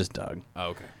think it was just Doug. Oh,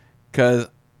 okay. Because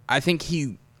I think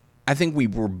we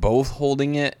were both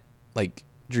holding it, like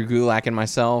Drew Gulak and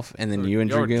myself, and then you and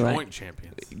Drew Gulak. Joint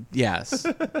champions. Yes.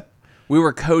 We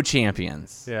were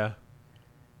co-champions. Yeah.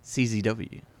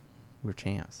 CZW. We're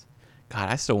champs. God,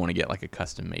 I still want to get like a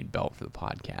custom-made belt for the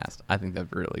podcast. I think that'd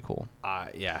be really cool.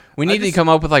 Yeah. We need to come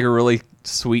up with like a really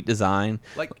sweet design.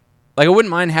 Like I wouldn't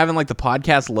mind having like the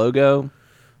podcast logo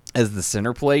as the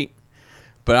center plate,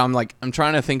 but I'm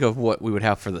trying to think of what we would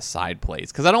have for the side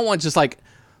plates, because I don't want just like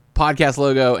podcast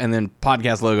logo and then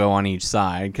podcast logo on each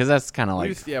side, because that's kind of like...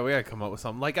 we gotta come up with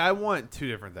something. Like, I want two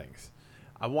different things.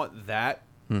 I want that,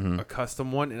 a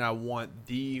custom one, and I want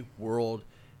the World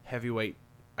Heavyweight,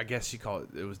 I guess you call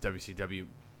it was WCW.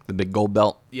 The big gold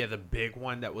belt? Yeah, the big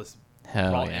one that was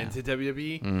brought into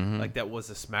WWE. Like, that was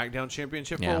the SmackDown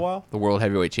Championship for a while. The World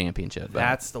Heavyweight Championship.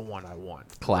 That's the one I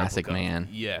want. Classic, man.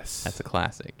 Yes. That's a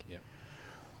classic. Yeah.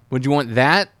 Would you want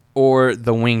that or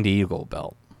the Winged Eagle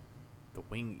belt? The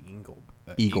Winged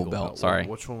Eagle belt, sorry.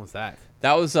 Which one was that?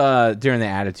 That was during the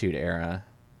Attitude Era.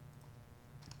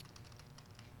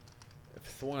 If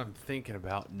it's the one I'm thinking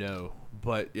about, no.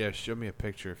 But, yeah, show me a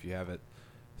picture if you have it.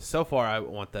 So far, I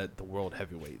want the World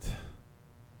Heavyweight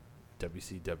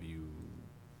WCW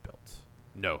belt.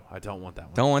 No, I don't want that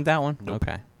one. Don't want that one? Nope.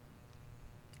 Okay.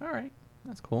 All right.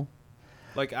 That's cool.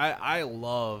 Like, I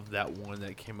love that one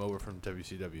that came over from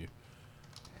WCW.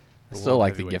 I still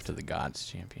like the Gift of the Gods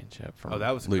Championship from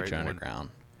that was a Lucha great one. Underground.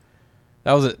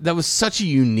 That was such a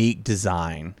unique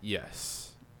design.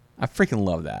 Yes. I freaking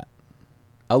love that.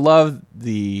 I love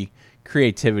the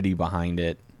creativity behind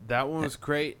it. That one was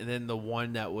great, and then the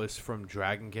one that was from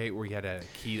Dragon Gate where you had a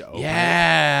key to open it.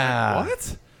 Yeah.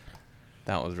 What?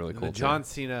 That was really And cool. the John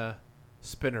Cena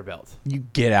spinner belt. You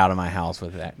get out of my house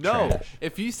with that. No, trash.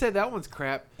 if you said that one's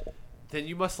crap, then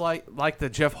you must like the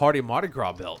Jeff Hardy Mardi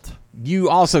Gras belt. You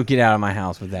also get out of my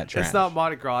house with that trash. It's not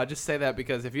Mardi Gras. I just say that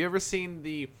because if you ever seen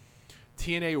the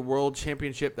TNA World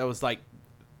Championship that was like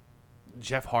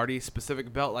Jeff Hardy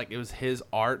specific belt, like it was his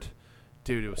art,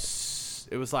 dude.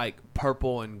 It was like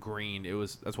purple and green.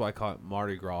 That's why I call it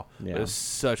Mardi Gras. Yeah. It was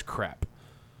such crap.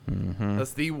 Mm-hmm.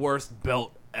 That's the worst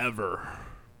belt ever.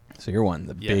 So you're wanting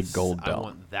the big gold belt. I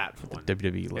want that one.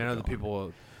 WWE I logo. know the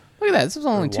people Look at that. This was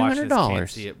only who are watching this can't $200.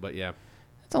 see it, but yeah.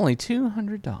 It's only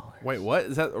 $200. Wait, what?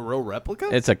 Is that a real replica?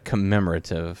 It's a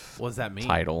commemorative What does that mean?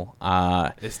 title.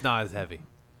 It's not as heavy.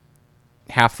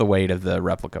 Half the weight of the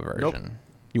replica version. Nope.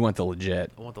 You want the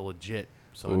legit. I want the legit.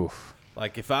 So, Oof.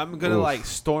 like, if I'm gonna Oof. like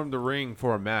storm the ring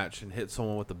for a match and hit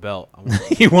someone with the belt, I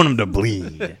want You want them to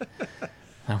bleed.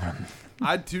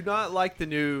 I do not like the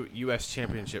new U.S.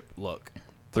 Championship look.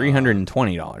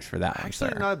 $320 for that one, Actually,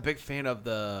 sir. I'm not a big fan of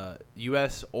the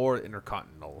U.S. or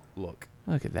Intercontinental look.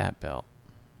 Look at that belt.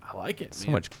 I like it. So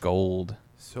man. much gold.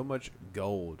 So much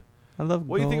gold. I love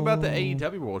What do you think about the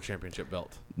gold. AEW World Championship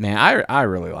belt? Man, I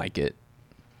really like it.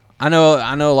 I know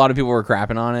a lot of people were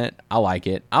crapping on it. I like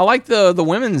it. I like the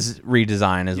women's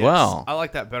redesign as Yes, well. I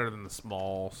like that better than the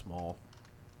small.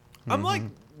 I'm like,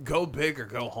 go big or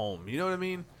go home. You know what I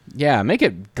mean? Yeah, make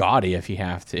it gaudy if you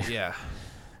have to. Yeah.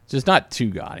 Just not too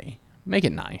gaudy. Make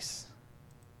it nice.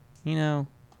 You know,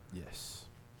 Yes.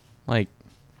 like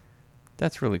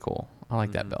that's really cool. I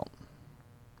like that belt.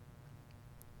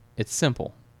 It's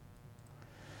simple.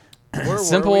 Where were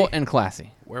Simple we? and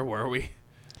classy. Where were we?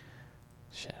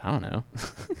 Shit, I don't know.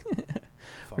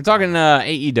 We're talking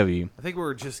AEW. I think we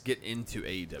were just getting into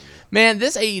AEW. Man,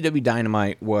 this AEW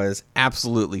Dynamite was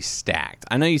absolutely stacked.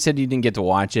 I know you said you didn't get to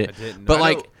watch it, I didn't. but I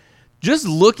like know- just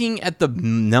looking at the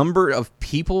number of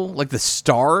people, like the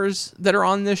stars that are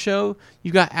on this show,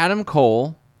 you got Adam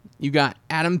Cole, you got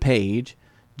Adam Page,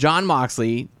 Jon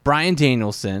Moxley, Bryan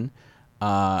Danielson,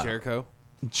 Jericho,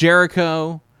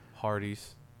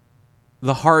 Hardys,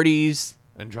 the Hardys.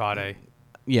 Andrade,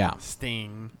 Yeah,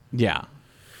 Sting. yeah,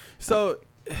 So,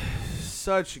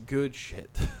 such good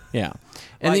shit. yeah.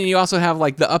 And Like- then you also have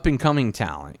like the up and coming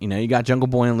talent. You know, you got Jungle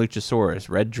Boy and Luchasaurus,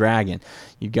 Red Dragon.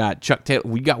 You got Chuck Taylor.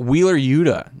 We got Wheeler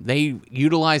Yuta. They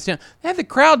utilized him. They had the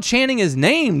crowd chanting his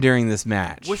name during this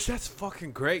match. Which that's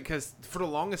fucking great because for the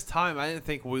longest time I didn't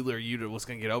think Wheeler Yuta was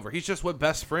gonna get over. He's just with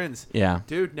best friends. Yeah,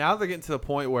 Dude, now they're getting to the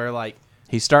point where like,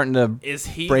 he's starting to is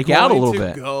he break going out a little to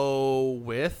bit. go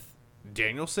with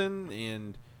Danielson?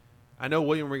 And I know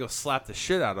William Regal slapped the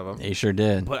shit out of him, He sure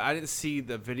did. but I didn't see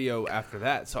the video after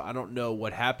that, so I don't know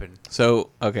what happened.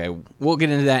 So, okay, we'll get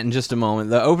into that in just a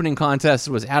moment. The opening contest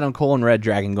was Adam Cole and Red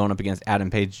Dragon going up against Adam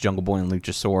Page, Jungle Boy, and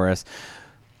Luchasaurus.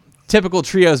 Typical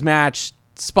trios match,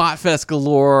 spot fest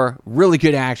galore, really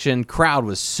good action. Crowd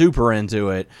was super into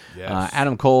it. Yes.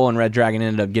 Adam Cole and Red Dragon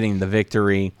ended up getting the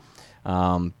victory,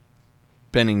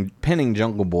 pinning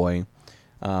Jungle Boy.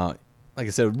 Like I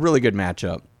said, really good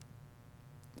matchup.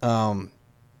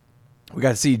 We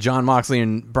got to see Jon Moxley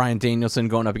and Bryan Danielson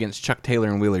going up against Chuck Taylor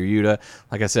and Wheeler Yuta.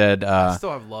 Like I said, I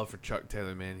still have love for Chuck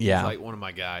Taylor, man. He's yeah. like one of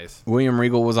my guys. William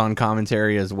Regal was on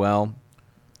commentary as well.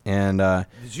 And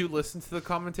Did you listen to the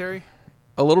commentary?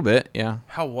 a little bit, yeah.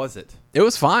 How was it? It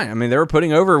was fine. I mean, they were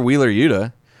putting over Wheeler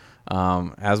Yuta,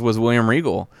 as was William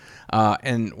Regal.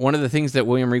 And one of the things that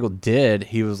William Regal did,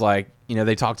 he was like, you know,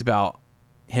 they talked about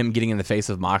him getting in the face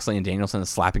of Moxley and Danielson and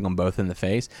slapping them both in the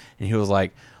face. And he was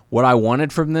like, what I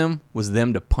wanted from them was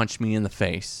them to punch me in the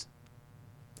face.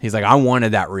 He's like, I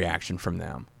wanted that reaction from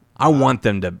them. I want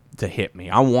them to hit me.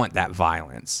 I want that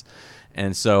violence.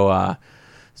 And so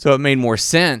it made more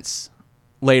sense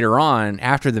later on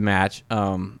after the match.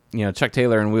 You know, Chuck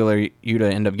Taylor and Wheeler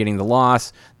Yuta end up getting the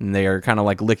loss, and they are kind of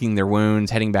like licking their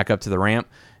wounds, heading back up to the ramp.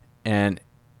 And,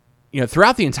 you know,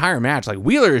 throughout the entire match, like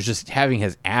Wheeler is just having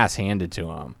his ass handed to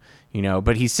him. You know,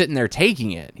 but he's sitting there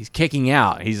taking it. He's kicking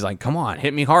out. He's like, come on,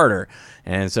 hit me harder.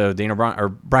 And so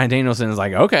Bryan Danielson is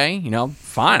like, okay, you know,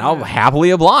 fine, I'll happily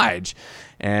oblige.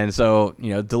 And so, you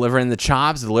know, delivering the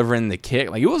chops, delivering the kick.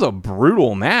 Like, it was a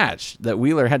brutal match that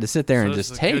Wheeler had to sit there and So just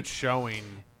this is a take. good showing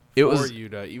It for was-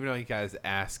 Yuta, even though he got his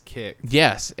ass kicked.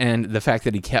 Yes, and the fact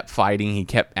that he kept fighting,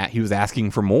 he was asking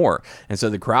for more. And so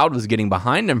the crowd was getting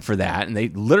behind him for that, and they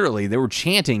were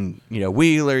chanting, you know,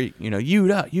 Wheeler, you know,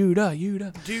 Yuta.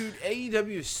 Dude,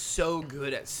 AEW is so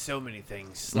good at so many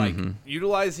things. Like,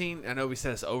 utilizing, I know we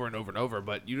said this over and over and over,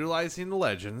 but utilizing the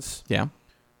legends, Yeah.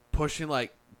 pushing,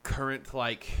 like, current,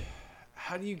 like,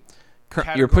 how do you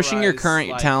You're pushing your categorize, current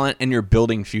like- talent and you're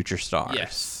building future stars.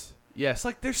 Yes.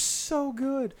 Like they're so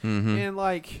good, and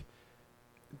like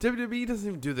WWE doesn't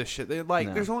even do this shit. They like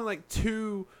No. there's only like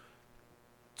two,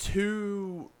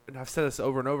 and I've said this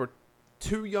over and over,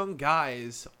 2 young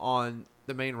guys on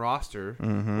the main roster,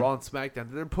 Raw and SmackDown,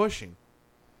 that they're pushing.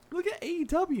 Look at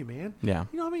AEW, man. Yeah.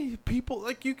 You know how many people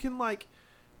you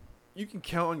can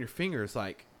count on your fingers,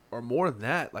 like, or more than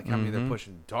that, like how many they're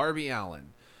pushing. Darby Allin,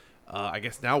 I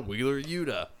guess now Wheeler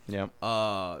Yuta, Yep.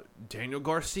 Daniel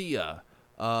Garcia.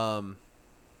 Sorry,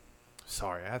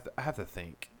 I have to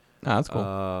think. No, that's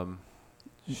cool.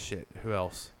 Shit, who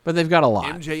else? But they've got a lot.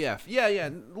 MJF. Yeah.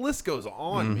 The list goes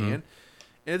on, man.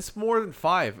 It's more than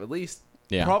 5, at least.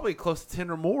 Yeah. Probably close to 10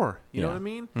 or more. You know Yeah. what I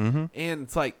mean? Mm-hmm. And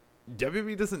it's like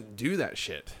WWE doesn't do that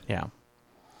shit. Yeah.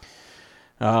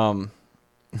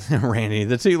 Randy,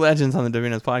 the 2 legends on the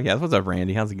WNS podcast. What's up,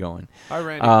 Randy? How's it going? Hi,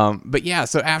 Randy. But yeah,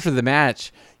 so after the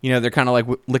match, they're kind of like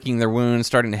licking their wounds,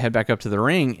 starting to head back up to the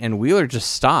ring, and Wheeler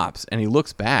just stops and he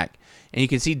looks back, and you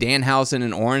can see Danhausen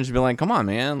and Orange be like, "Come on,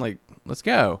 man, like let's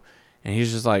go," and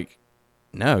he's just like,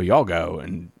 "No, y'all go,"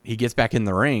 and he gets back in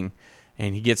the ring,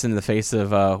 and he gets into the face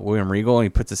of William Regal, and he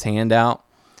puts his hand out,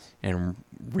 and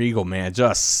Regal, man,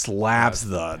 just slaps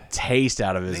the taste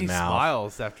out of his he mouth.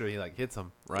 smiles after he hits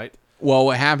him, right? Well,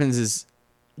 what happens is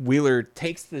Wheeler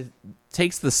takes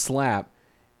the slap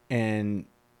and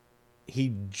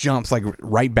he jumps like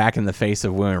right back in the face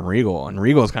of William Regal, and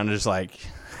Regal's kind of just like,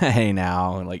 "Hey,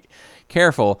 now, and like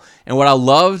careful." And what I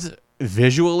loved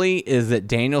visually is that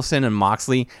Danielson and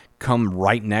Moxley come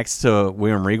right next to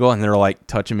William Regal, and they're like,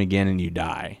 "Touch him again and you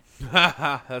die."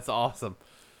 That's awesome.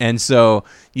 And so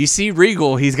you see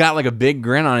Regal, he's got like a big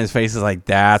grin on his face. Is like,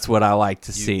 "That's what I like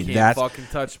to see." You can't That's fucking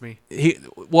touch me.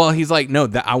 he's like, "No,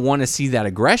 I want to see that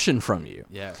aggression from you."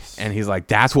 Yes. And he's like,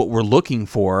 "That's what we're looking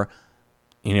for."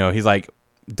 He's like,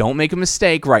 "Don't make a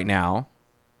mistake right now.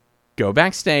 Go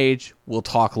backstage. We'll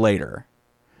talk later."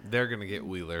 They're gonna get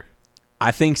Wheeler.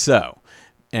 I think so.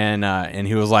 And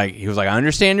he was like, "I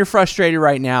understand you're frustrated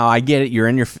right now. I get it. You're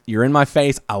in my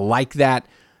face. I like that,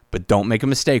 but don't make a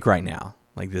mistake right now.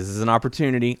 Like, this is an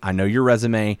opportunity. I know your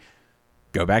resume.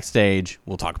 Go backstage.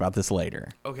 We'll talk about this later."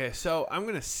 Okay, so I'm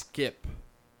gonna skip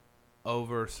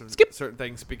over certain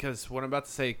things because what I'm about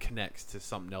to say connects to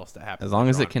something else that happened. As long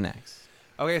as later it on. connects.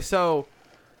 Okay, so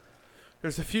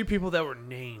there's a few people that were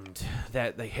named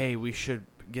that hey, we should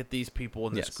get these people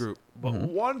in this Yes. group. But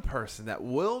one person that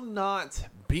will not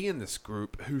be in this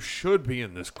group, who should be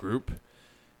in this group,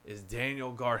 is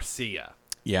Daniel Garcia,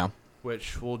 Yeah.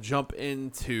 which will jump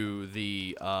into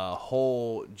the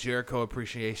whole Jericho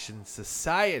Appreciation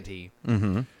Society,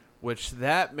 which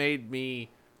that made me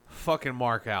fucking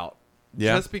mark out.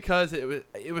 Yeah. Just because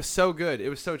it was so good. It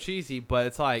was so cheesy, but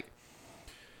it's like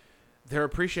they're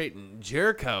appreciating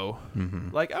Jericho.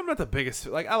 Like, I'm not the biggest,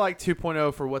 like, I like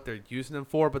 2.0 for what they're using him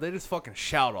for, but they just fucking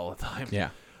shout all the time. Yeah.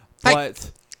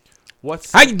 But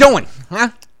what's How you doing? Huh?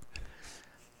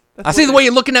 I see the way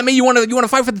you're looking at me. You want to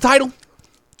fight for the title?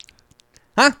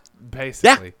 Huh?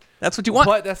 basically. Yeah. That's what you want.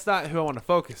 But that's not who I want to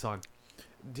focus on.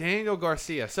 Daniel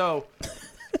Garcia. So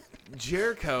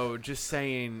Jericho just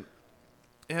saying,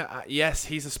 yes,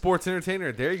 he's a sports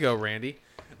entertainer. There you go, Randy.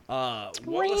 What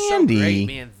was so Randy. great,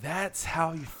 man? That's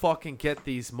how you fucking get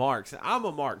these marks. And I'm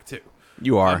a mark too.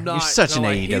 You are. I'm not You're such an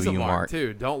gonna lie, he's a AEW mark.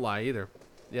 too. Don't lie either.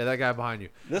 Yeah, that guy behind you.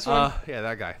 This one? Yeah,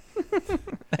 that guy.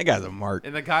 That guy's a mark.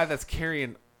 And the guy that's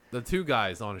carrying the 2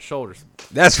 guys on his shoulders.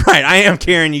 That's right. I am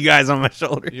carrying you guys on my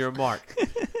shoulders. You're a mark.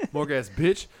 More guys,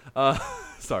 bitch.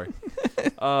 Sorry.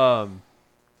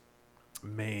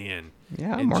 Man.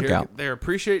 Yeah, And mark out. They're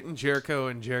appreciating Jericho,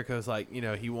 and Jericho's like,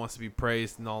 he wants to be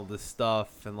praised and all this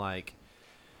stuff, and like,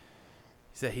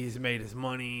 he said he's made his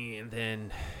money, and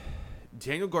then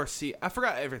Daniel Garcia, I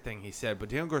forgot everything he said, but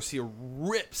Daniel Garcia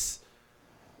rips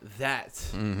that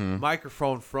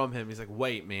microphone from him. He's like,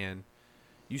 "Wait, man,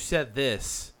 you said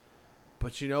this,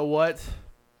 but you know what?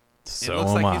 So it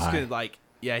looks am like he's I. gonna like."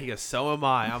 Yeah, he goes, "So am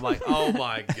I." I'm like, "Oh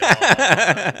my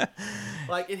god!"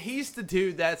 Like, and he's the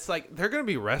dude that's like, they're gonna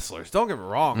be wrestlers. Don't get me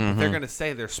wrong. But they're gonna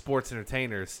say they're sports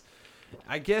entertainers.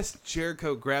 I guess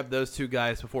Jericho grabbed those 2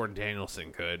 guys before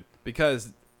Danielson could,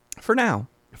 because For now.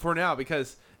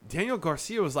 because Daniel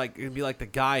Garcia was like gonna be like the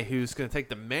guy who's gonna take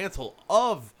the mantle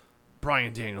of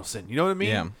Bryan Danielson. You know what I mean?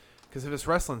 Yeah. Because of his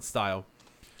wrestling style.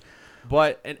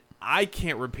 And I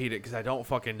can't repeat it because I don't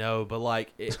fucking know, but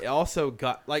like it also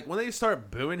got like when they started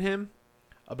booing him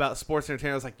about sports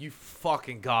entertainment, I was like, you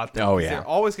fucking got them. Oh, 'Cause yeah. they're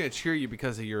always gonna cheer you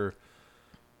because of your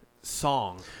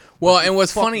song. Well, But and you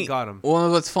what's fucking funny? got 'em.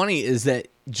 Well, what's funny is that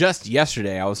just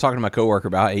yesterday I was talking to my coworker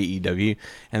about AEW,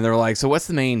 and they're like, "So what's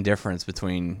the main difference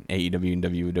between AEW and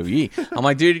WWE?" I'm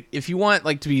like, "Dude, if you want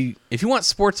if you want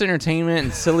sports entertainment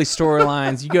and silly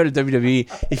storylines, you go to WWE.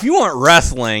 If you want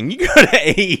wrestling, you go to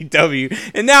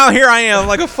AEW." And now here I am,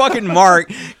 like a fucking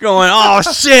mark, going, "Oh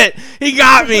shit, he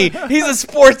got me. He's a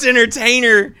sports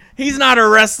entertainer. He's not a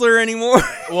wrestler anymore."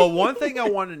 Well, one thing I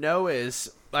want to know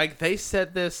is, like, they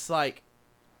said this, like,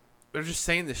 they're just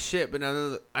saying this shit, but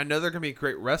I know they're going to be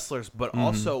great wrestlers, but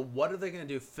also, what are they going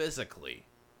to do physically?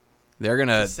 They're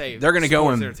gonna Say go sports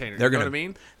and entertainer, they're you know gonna what I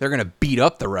mean? they're gonna beat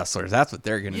up the wrestlers. That's what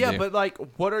they're gonna do. Yeah, but, like,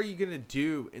 what are you going to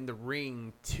do in the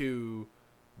ring to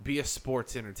be a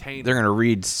sports entertainer? They're gonna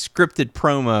read scripted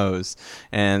promos,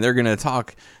 and they're gonna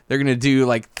talk. They're gonna do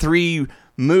like 3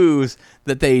 moves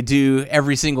that they do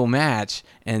every single match,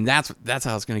 and that's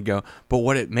how it's gonna go. But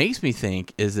what it makes me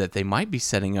think is that they might be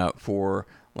setting up for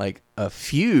like a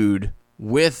feud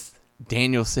with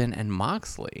Danielson and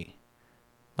Moxley,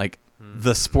 like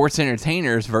the sports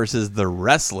entertainers versus the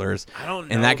wrestlers. I don't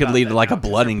know. And that could about lead to like a now, 'cause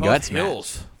blood they're and both guts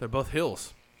hills. match. They're both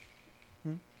hills.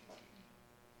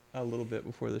 A little bit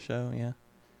before the show, yeah.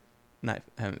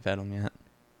 Haven't fed them yet.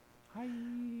 Hi,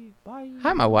 bye.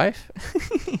 Hi, my wife.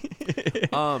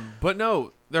 But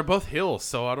no, they're both hills,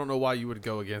 so I don't know why you would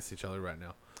go against each other right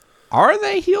now. Are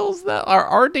they heels?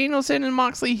 Are Danielson and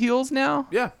Moxley heels now?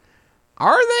 Yeah,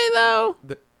 Are they though?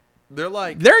 they're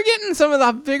like They're getting some of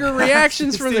the bigger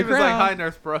reactions from the Steve is crowd. like, "Hi,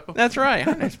 Nurse Bro." That's right.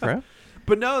 Hi, nice bro.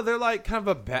 But no, they're like kind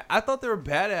of I thought they were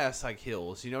badass like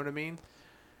heels. You know what I mean?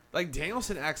 Like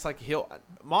Danielson acts like a heel.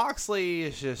 Moxley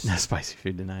is just No spicy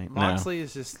food tonight. Moxley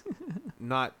is just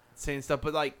not saying stuff.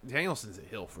 But like Danielson's a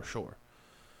heel for sure.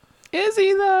 No. Is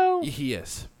he though? He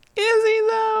is. Is he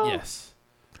though? Yes.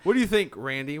 What do you think,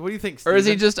 Randy? What do you think, Or is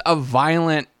he Steven? just a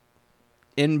violent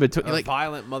in between? a Like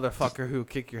violent motherfucker who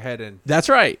kick your head in? that's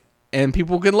right, and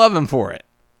people can love him for it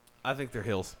I think they're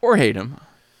heels. or hate him.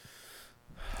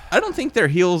 I don't think they're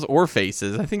heels or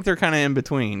faces. I think they're kind of in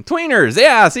between. Tweeners.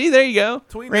 Yeah, see, there you go.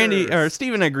 Tweeners. Randy or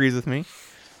Steven agrees with me.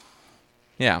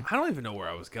 Yeah, I don't even know where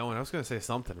I was going. I was going to say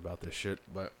something about this shit,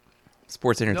 but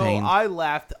sports no, entertainment. I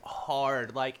laughed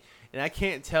hard. Like, and I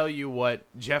can't tell you what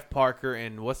Jeff Parker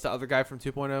and what's the other guy from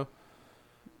 2.0?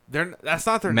 That's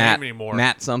not their Matt name anymore.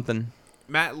 Matt something.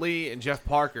 Matt Lee and Jeff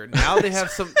Parker. Now they have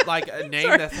some like a name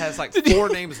that has like 4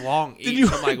 names long each. you-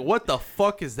 I'm like, what the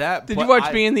fuck is that? Did But you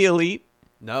watch Being the Elite?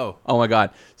 No. Oh my god!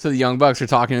 So the Young Bucks are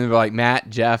talking, and they're like, "Matt,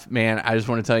 Jeff, man, I just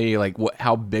want to tell you like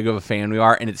how big of a fan we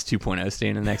are." And it's 2.0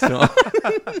 standing next to him.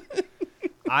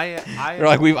 I They're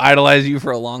like, "We've idolized you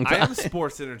for a long I time." am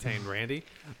sports entertained, Randy.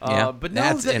 Yeah, But no,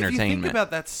 that's if you think entertainment.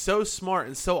 about that's so smart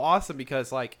and so awesome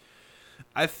because, like,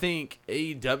 I think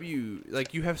AEW,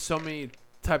 like, you have so many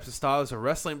types of styles of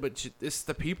wrestling, but it's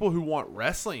the people who want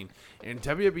wrestling, and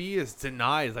WWE is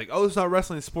denied. It's like, oh, it's not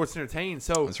wrestling, it's sports entertainment.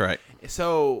 So That's right.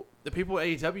 So the people at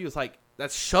AEW is like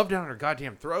that's shoved down our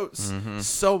goddamn throats Mm-hmm.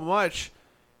 so much.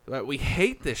 That we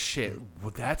hate this shit.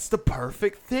 Well, that's the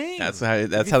perfect thing. That's how If you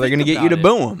they're gonna think get you to about it.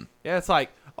 boo him Yeah, it's like,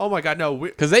 oh my god, no.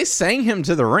 because they sang him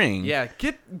to the ring. Yeah,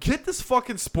 get this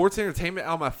fucking sports entertainment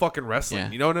out of my fucking wrestling.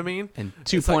 Yeah. You know what I mean? And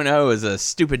It's 2.0 is a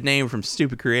stupid name from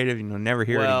Stupid Creative, and you'll never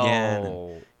hear it again.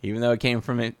 Well, Even though it came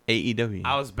from AEW.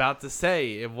 I was about to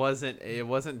say it wasn't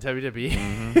WWE.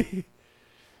 Mm-hmm.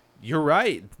 You're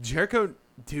right, Jericho.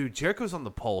 Dude, Jericho's on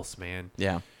the pulse, man.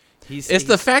 Yeah. He's It's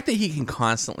the fact that he can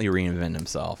constantly reinvent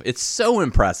himself. It's so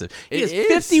impressive. He It is is.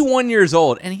 51 years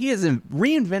old, and he has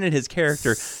reinvented his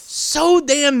character so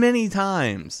damn many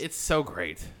times. It's so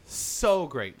great, so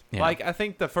great. Yeah. Like I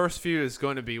think the first few is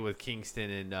going to be with Kingston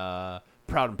and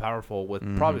Proud and Powerful with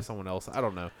Mm-hmm. probably someone else. I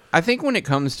don't know. I think when it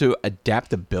comes to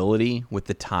adaptability with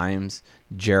the times,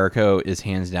 Jericho is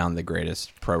hands down the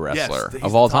greatest pro wrestler he's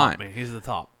of all the top, time. Man, he's the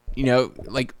top. You know,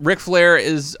 like Ric Flair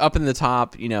is up in the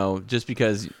top, you know, just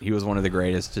because he was one of the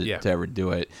greatest to ever do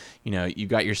it. You know, you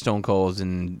got your Stone Colds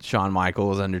and Shawn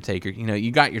Michaels, Undertaker, you know,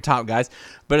 you got your top guys.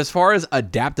 But as far as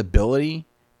adaptability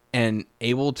and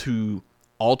able to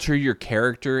alter your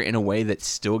character in a way that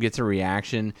still gets a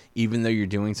reaction, even though you're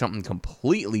doing something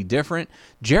completely different,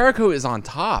 Jericho is on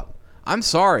top. I'm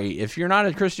sorry, if you're not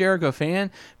a Chris Jericho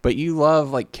fan, but you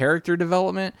love like character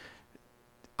development,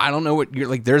 I don't know what you're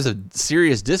like. There's a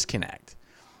serious disconnect.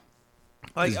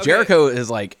 Like 'Cause okay, Jericho is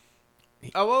like,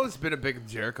 I've always been a big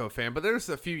Jericho fan, but there's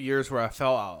a few years where I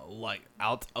fell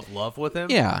out of love with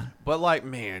him. yeah, But like,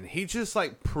 man, he just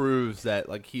like proves that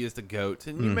like he is the GOAT,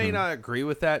 and you may not agree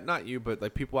with that, not you, but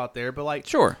like people out there. But like,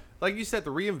 sure. like you said,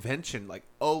 the reinvention, like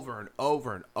over and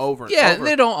over and over and Yeah, over.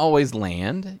 they don't always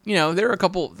land. You know, there are a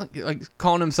couple like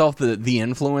calling himself the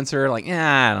influencer. Like,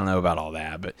 I don't know about all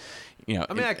that, but you know,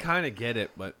 I mean, I kind of get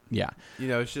it, but yeah, you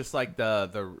know, it's just like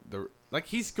the like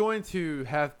he's going to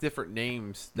have different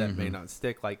names that may not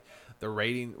stick. Like the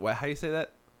rating. What? How do you say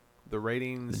that? The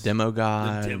ratings. the demo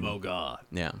god. The demo god.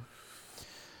 Yeah.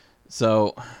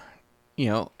 So, you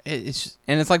know, it's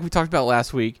like we talked about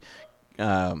last week.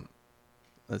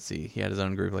 Let's see, he had his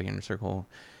own group like Inner Circle.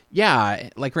 Yeah,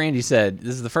 like Randy said,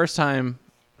 this is the first time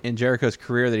in Jericho's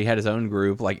career that he had his own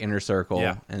group like Inner Circle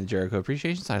and the Jericho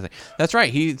Appreciation Society. That's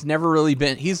right. He's never really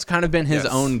been. He's kind of been his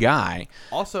own guy.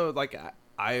 Also, like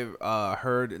I've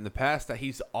heard in the past that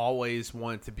he's always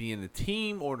wanted to be in a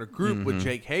team or in a group with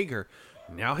Jake Hager.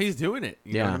 Now he's doing it.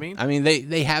 You know what I mean? I mean,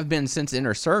 they have been since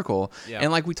Inner Circle. Yeah.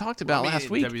 And like we talked about last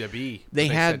week, WWE, they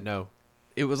had said no.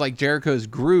 It was like Jericho's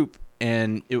group,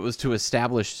 and it was to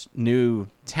establish new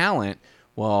talent.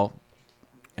 Well,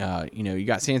 you know, you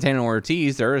got Santana and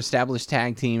Ortiz. They're an established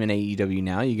tag team in AEW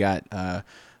now. You got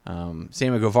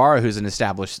Sammy Guevara, who's an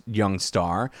established young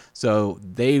star. So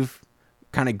they've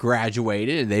kind of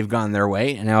graduated. They've gone their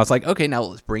way. And now it's like, okay, now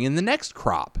let's bring in the next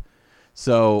crop.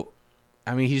 So,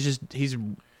 I mean, he's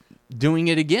doing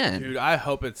it again. Dude, I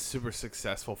hope it's super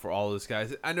successful for all those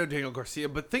guys. I know Daniel Garcia,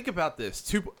 but think about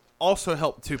this. Also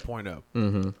helped 2.0.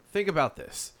 Mm-hmm. Think about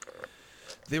this.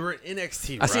 They were in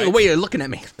NXT, I see the way you're looking at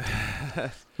me.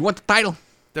 You want the title?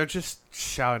 They're just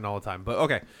shouting all the time. But,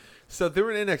 okay. So, they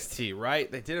were in NXT, right?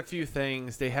 They did a few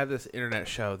things. They had this internet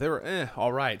show. They were,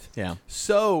 all right. Yeah.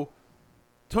 So,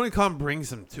 Tony Khan brings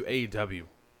them to AEW.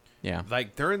 Yeah.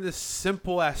 Like, they're in this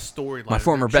simple-ass storyline. My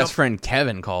former best friend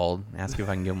Kevin called, asked if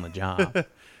I can give him a job.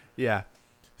 Yeah.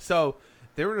 So,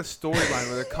 they were in a storyline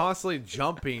where they're constantly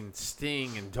jumping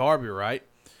Sting and Darby, right?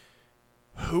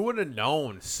 Who would have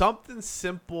known? Something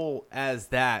simple as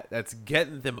that's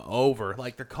getting them over.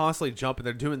 Like, they're constantly jumping.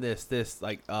 They're doing this,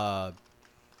 like, John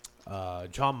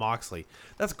Moxley.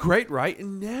 That's great, right?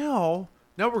 And now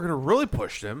we're going to really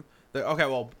push them. Okay,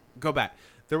 well, go back.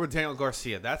 They're with Daniel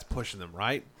Garcia. That's pushing them,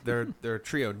 right? They're a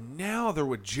trio. Now they're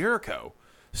with Jericho.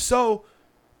 So,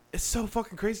 it's so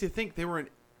fucking crazy to think they were in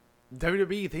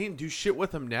WWE. They didn't do shit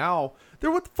with them now.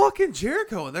 They're with fucking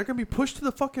Jericho, and they're going to be pushed to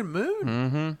the fucking moon.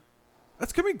 Mm-hmm.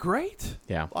 That's going to be great.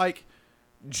 Yeah. Like,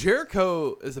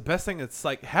 Jericho is the best thing that's,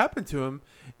 like, happened to him.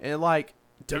 And, like,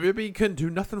 WWE couldn't do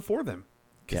nothing for them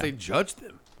because they judged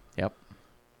them. Yep.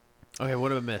 Okay,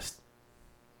 what have I missed?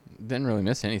 Didn't really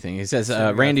miss anything. He says, Sammy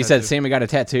got Randy a said tattoo. Sammy got a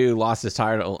tattoo, lost his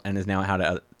title, and is now out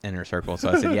of Inner Circle. So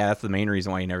I said, yeah, that's the main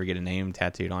reason why you never get a name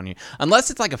tattooed on you.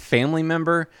 Unless it's like a family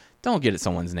member, don't get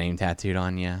someone's name tattooed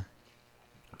on you.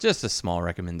 Just a small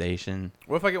recommendation.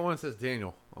 What if I get one that says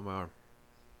Daniel on my arm?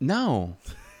 No.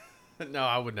 No,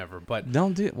 I would never, but...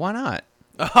 Don't do it. Why not?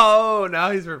 Oh,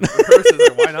 now he's reversing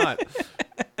it. Why not?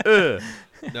 Ugh.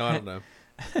 No, I don't know.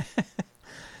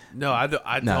 No, I don't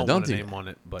want a name on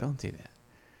it, but... Don't do that.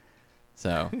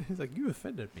 So... He's like, you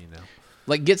offended me now.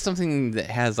 Like, get something that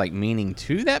has, like, meaning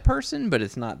to that person, but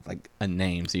it's not, like, a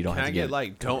name, so you don't Can have I to get, get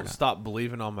like, don't stop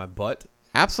believing on my butt?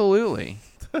 Absolutely.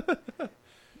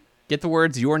 Get the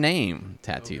words "your name"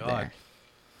 tattooed Oh, God. there.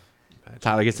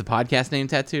 Tyler gets the podcast name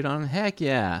tattooed on him. Heck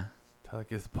yeah. Tyler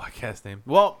gets the podcast name.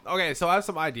 Well, okay, so I have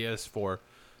some ideas for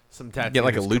some tattoos. Get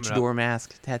like a coming up. luchador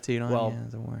mask tattooed on Well,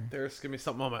 you. Don't worry. There's going to be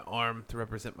something on my arm to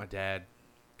represent my dad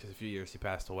because a few years he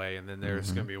passed away. And then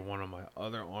there's going to be one on my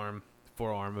other arm,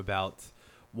 forearm, about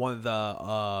one of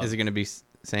the... Is it going to be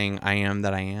saying "I am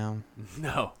that I am"?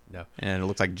 No. And it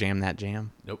looks like "Jam That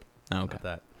Jam"? Nope. Oh, okay.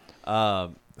 Not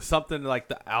that. Something like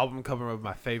the album cover of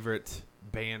my favorite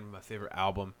band, my favorite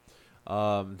album.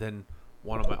 Then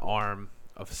one on my arm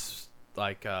of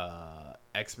like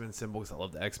X-Men symbols. I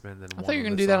love the X-Men. Then I thought you were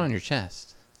going to do that on your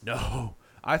chest. No.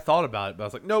 I thought about it, but I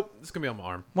was like, nope, it's going to be on my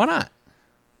arm. Why not?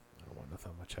 I don't want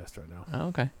nothing on my chest right now. Oh,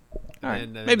 okay. All right.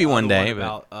 And then Maybe the one other day.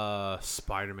 about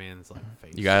Spider-Man's like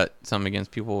face. You got something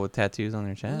against people with tattoos on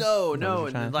their chest? No. Is that what you're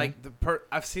And trying then, to like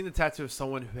I've seen the tattoo of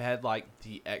someone who had like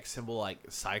the X symbol, like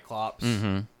Cyclops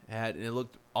Mhm. had, and it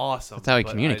looked awesome. That's how he but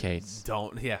I communicates.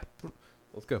 Don't. Yeah.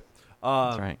 Let's go.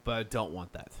 That's right. But I don't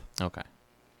want that. say? Okay.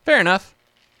 Fair enough.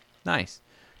 Nice.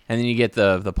 And then you get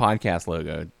the podcast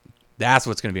logo. That's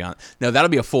what's going to be on. No, that'll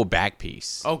be a full back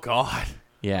piece. Oh God.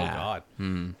 Yeah. Oh God.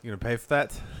 Hmm. You gonna pay for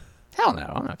that? Hell no,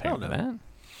 I'm not paying Hell for no. that.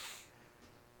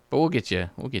 But we'll get you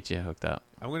hooked up.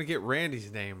 I'm gonna get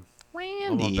Randy's name on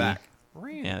Randy. my back.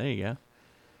 Randy. Yeah, there you go.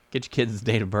 Get your kid's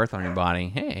date of birth on your body.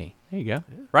 Hey, there you go.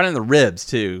 Right in the ribs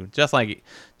too, just like him,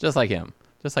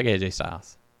 just like AJ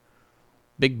Styles.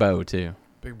 Big bow too.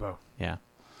 Big Bo. Yeah.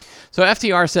 So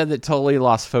FTR said that Tully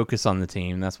lost focus on the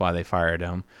team. That's why they fired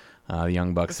him. The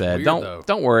Young Bucks said, weird, "Don't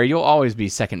though. worry, you'll always be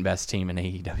second best team in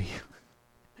AEW."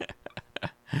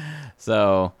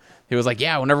 So he was like,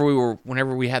 "Yeah,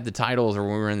 whenever we had the titles or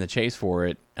when we were in the chase for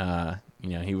it,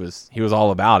 he was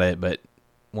all about it. But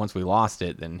once we lost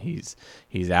it, then he's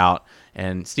out."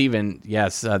 And Steven,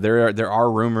 yes, there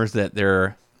are rumors that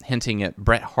they're hinting at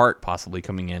Bret Hart possibly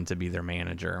coming in to be their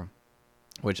manager,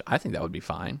 which I think that would be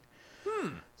fine.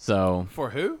 So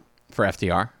For who? for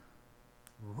FTR,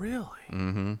 Really?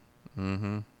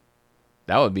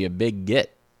 that would be a big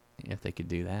get if they could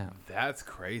do that. That's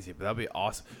crazy, but that'd be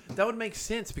awesome. That would make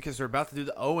sense because they're about to do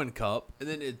the Owen Cup, and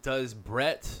then does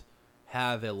Brett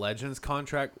have a Legends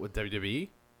contract with WWE?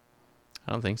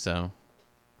 I don't think so.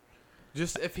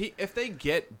 Just if they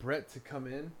get Brett to come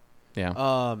in,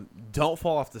 Yeah, don't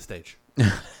fall off the stage.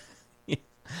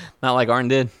 not like Arn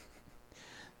did.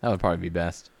 That would probably be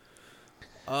best.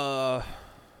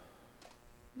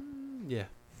 Yeah.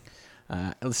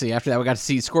 Let's see. After that, we got to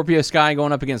see Scorpio Sky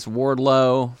going up against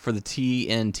Wardlow for the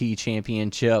TNT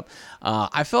Championship.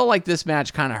 I felt like this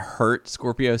match kind of hurt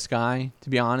Scorpio Sky, to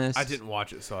be honest. I didn't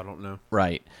watch it, so I don't know.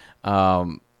 Right.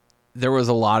 There was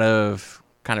a lot of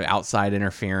kind of outside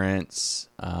interference.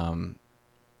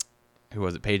 Who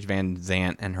was it? Paige Van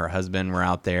Zant and her husband were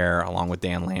out there, along with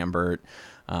Dan Lambert.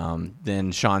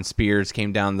 Then Shawn Spears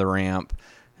came down the ramp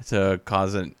to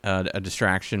cause a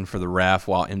distraction for the ref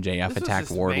while MJF attacked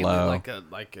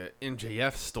Wardlow. Like a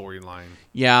MJF storyline.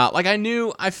 Yeah, like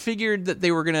I figured that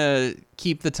they were gonna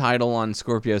keep the title on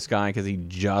Scorpio Sky because he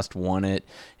just won it,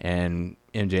 and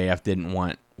MJF didn't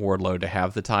want Wardlow to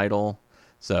have the title.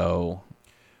 So,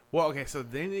 Well, okay, so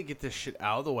they need to get this shit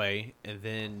out of the way, and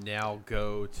then now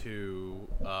go to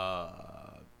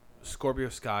Scorpio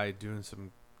Sky doing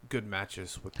some good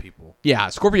matches with people. yeah,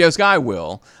 Scorpio Sky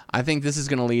will. I think this is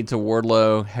going to lead to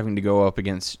Wardlow having to go up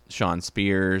against Shawn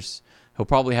Spears. He'll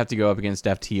probably have to go up against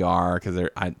FTR because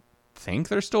I think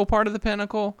they're still part of the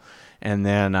Pinnacle. And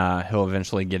then he'll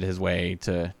eventually get his way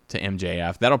to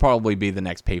MJF. That'll probably be the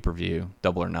next pay-per-view,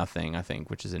 Double or Nothing, I think,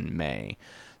 which is in May.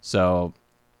 So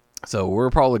we're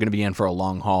probably going to be in for a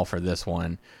long haul for this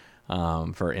one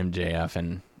for MJF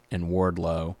and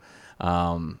Wardlow.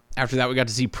 After that, we got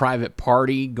to see Private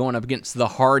Party going up against the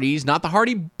Hardys, not the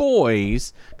Hardy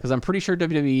Boys, because I'm pretty sure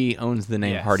WWE owns the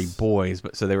name Yes. Hardy Boys,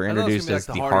 but so they were introduced as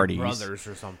the Hardy Hardys. Brothers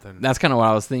or something. That's kind of what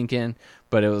I was thinking,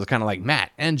 but it was kind of like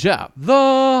Matt and Jeff,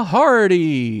 the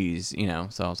Hardys,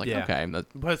 So I was like, Yeah. okay, But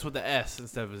it's with the S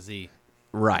instead of a Z.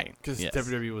 right. Because yes.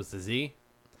 WWE was the Z.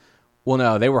 Well,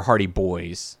 no, they were Hardy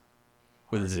Boys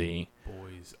with a Z,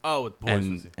 Boys. Oh, with boys.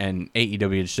 with Z. and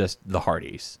AEW is just the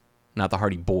Hardys, not the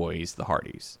Hardy Boys, the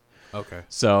Hardys. Okay.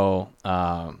 So,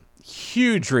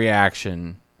 huge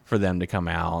reaction for them to come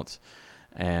out.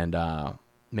 And,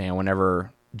 man,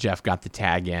 whenever Jeff got the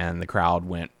tag in, the crowd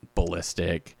went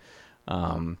ballistic.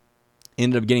 Ended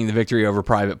up getting the victory over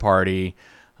Private Party.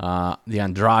 The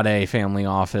Andrade family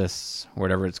office,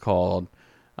 whatever it's called.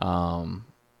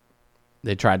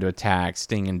 They tried to attack.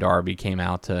 Sting and Darby came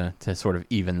out to sort of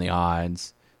even the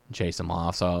odds. Chase them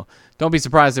off. So don't be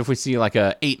surprised if we see like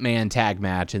a 8-man tag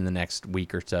match in the next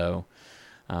week or so.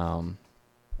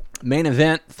 Main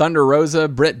event, Thunder Rosa,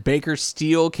 Britt Baker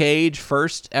steel cage,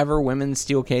 first ever women's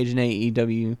steel cage in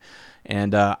AEW.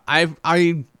 And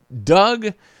I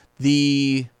dug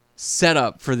the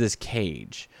setup for this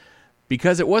cage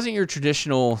because it wasn't your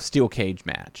traditional steel cage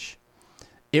match.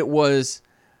 It was,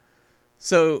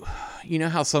 so you know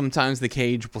how sometimes the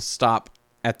cage will stop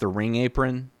at the ring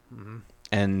apron? Mm-hmm.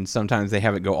 And sometimes they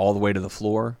have it go all the way to the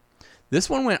floor. This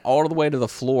one went all the way to the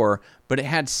floor, but it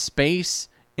had space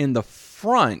in the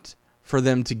front for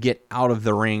them to get out of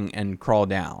the ring and crawl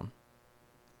down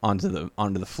onto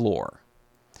the floor.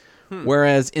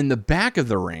 Whereas in the back of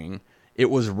the ring, it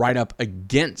was right up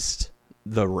against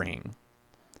the ring.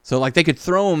 So like they could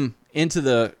throw them into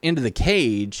the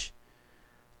cage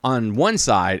on one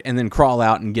side and then crawl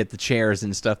out and get the chairs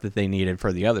and stuff that they needed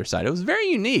for the other side. It was very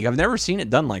unique. I've never seen it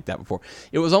done like that before.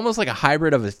 It was almost like a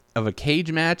hybrid of a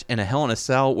cage match and a Hell in a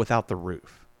Cell without the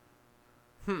roof.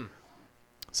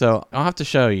 So I'll have to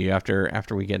show you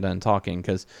after we get done talking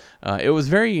because it was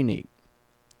very unique.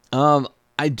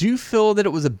 I do feel that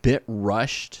it was a bit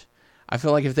rushed. I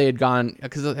feel like if they had gone,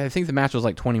 because I think the match was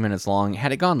like 20 minutes long.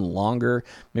 Had it gone longer,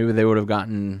 maybe they would have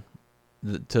gotten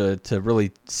to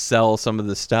really sell some of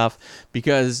the stuff,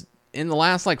 because in the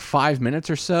last like 5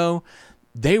 minutes or so,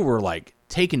 they were like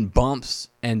taking bumps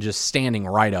and just standing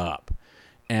right up.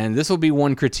 And this will be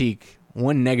one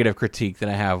negative critique that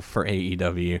I have for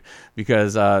AEW,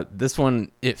 because this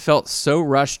one, it felt so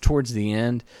rushed towards the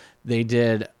end. They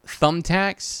did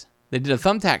thumbtacks They did a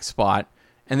thumbtack spot,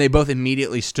 and they both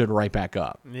immediately stood right back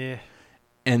up. Yeah.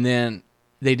 And then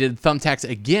they did thumbtacks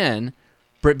again.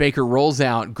 Britt Baker rolls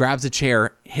out, grabs a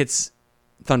chair, hits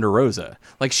Thunder Rosa.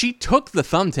 Like, she took the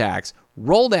thumbtacks,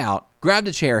 rolled out, grabbed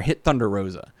a chair, hit Thunder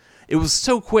Rosa. It was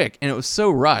so quick, and it was so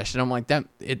rushed. And I'm like,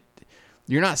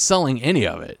 you're not selling any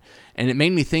of it. And it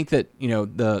made me think that,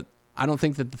 I don't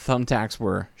think that the thumbtacks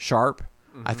were sharp.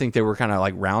 Mm-hmm. I think they were kind of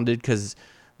like rounded because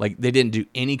like they didn't do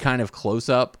any kind of close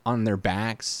up on their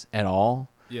backs at all.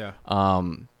 Yeah.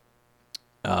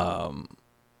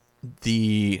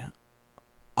 The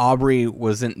Aubrey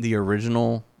wasn't the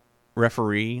original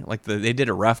referee. Like they did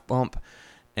a ref bump,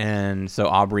 and so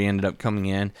Aubrey ended up coming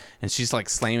in, and she's like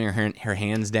slamming her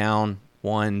hands down.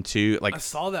 1, 2, like I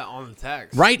saw that on the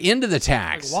tags. right into the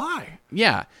tags. Like, why?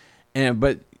 Yeah,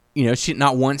 but she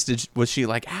not once was she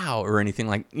like ow or anything.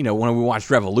 Like when we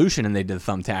watched Revolution and they did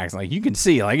thumbtacks, like you can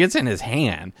see like it's in his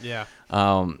hand. Yeah.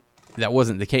 That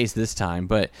wasn't the case this time,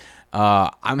 but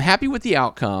I'm happy with the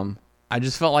outcome. I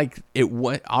just felt like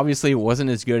obviously it wasn't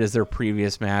as good as their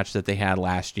previous match that they had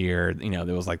last year.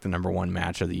 There was like the number 1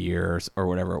 match of the year or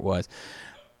whatever it was.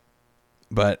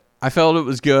 But I felt it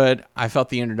was good. I felt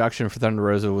the introduction for Thunder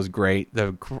Rosa was great.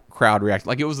 The crowd reacted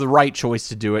like it was the right choice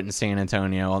to do it in San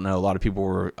Antonio. I know a lot of people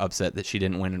were upset that she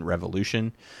didn't win in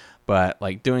Revolution, but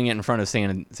like doing it in front of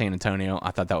San Antonio, I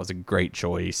thought that was a great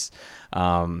choice.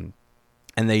 And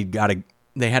they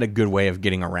had a good way of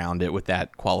getting around it with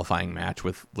that qualifying match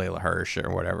with Layla Hirsch or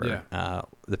whatever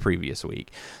the previous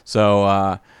week. So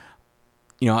I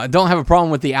don't have a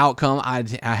problem with the outcome. I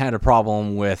had a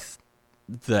problem with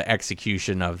the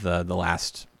execution of the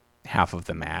last half of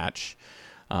the match.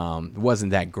 It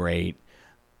wasn't that great.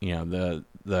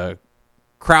 The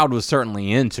crowd was certainly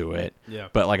into it. Yeah.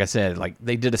 But like I said, like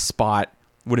they did a spot,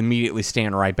 would immediately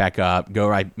stand right back up, go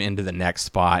right into the next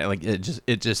spot. Like it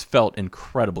just felt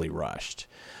incredibly rushed.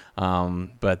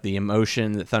 But the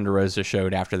emotion that Thunder Rosa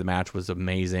showed after the match was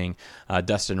amazing.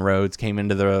 Dustin Rhodes came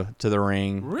into the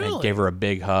ring and gave her a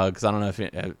big hug. Because I don't know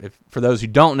if for those who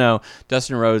don't know,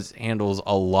 Dustin Rhodes handles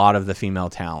a lot of the female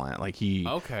talent. Like he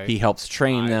helps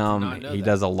train them. He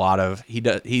does a lot of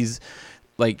he's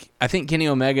like I think Kenny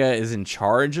Omega is in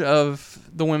charge of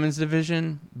the women's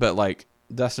division, but like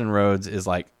Dustin Rhodes is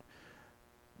like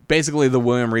basically the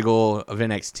William Regal of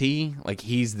NXT. Like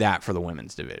he's that for the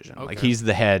women's division. Okay. Like he's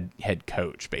the head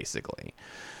coach basically.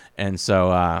 And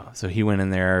so he went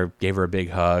in there, gave her a big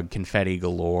hug, confetti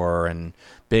galore, and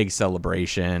big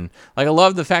celebration. Like I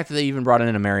love the fact that they even brought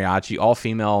in a mariachi,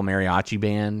 all-female mariachi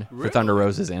band for Thunder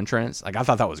Rosa's entrance. Like I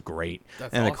thought that was great.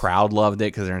 That's awesome. The crowd loved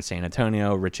it because they're in San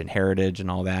Antonio, rich in heritage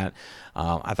and all that.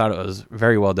 I thought it was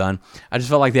very well done. I just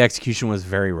felt like the execution was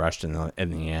very rushed in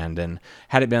the end. And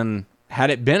had it been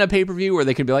a pay-per-view where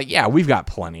they could be like, yeah, we've got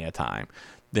plenty of time,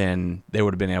 then they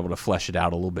would have been able to flesh it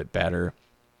out a little bit better.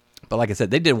 But like I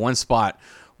said, they did one spot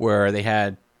where they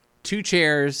had 2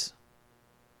 chairs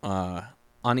on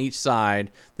each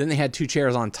side. Then they had 2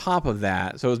 chairs on top of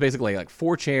that. So it was basically like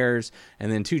 4 chairs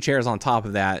and then 2 chairs on top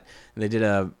of that. And they did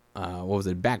a,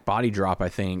 back body drop, I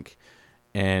think.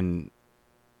 And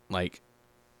like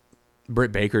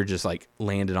Britt Baker just like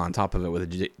landed on top of it with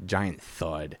a giant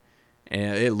thud.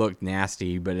 And it looked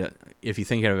nasty, but if you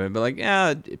think of it, but like,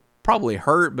 yeah, it probably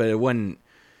hurt, but it wasn't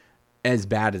as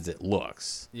bad as it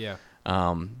looks. Yeah.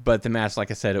 But the match, like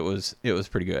I said, it was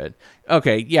pretty good.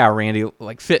 Okay, yeah, Randy,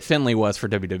 like Fit Finlay was for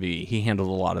WWE. He handled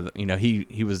a lot of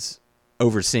he was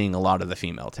overseeing a lot of the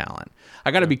female talent.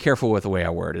 I got to be careful with the way I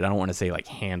word it. I don't want to say like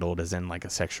handled as in like a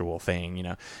sexual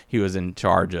thing. He was in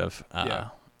charge of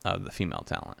the female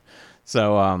talent.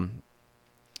 So,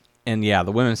 and yeah,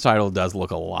 the women's title does look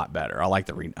a lot better. I like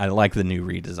the new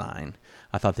redesign.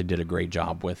 I thought they did a great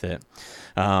job with it.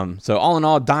 So all in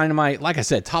all, Dynamite, like I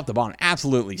said, top to bottom,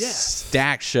 absolutely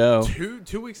stacked show.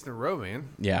 2 weeks in a row, man.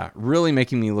 Yeah, really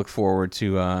making me look forward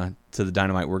to the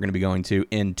Dynamite we're going to be going to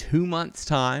in 2 months'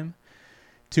 time.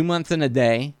 2 months and a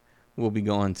day, we'll be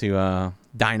going to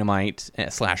Dynamite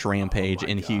 / Rampage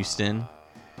in Houston.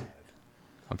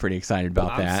 I'm pretty excited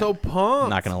about that. I'm so pumped.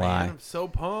 Not going to lie. I'm so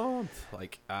pumped.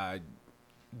 Like, I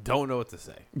don't know what to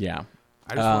say. Yeah.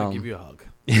 I just want to give you a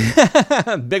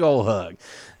hug. Big old hug.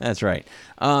 That's right.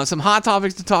 Some hot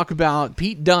topics to talk about.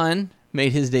 Pete Dunne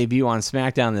made his debut on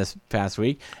SmackDown this past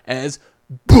week as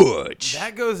Butch.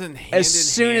 That goes in hand as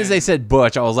soon as they said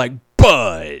Butch, I was like,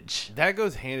 Budge. That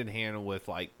goes hand in hand with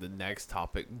like the next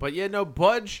topic. But yeah, no,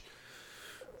 Budge.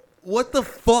 What the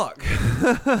fuck?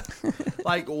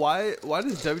 Like, why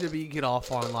does WWE get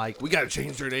off on like, we got to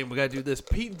change their name, we got to do this?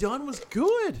 Pete Dunne was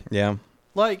good. Yeah.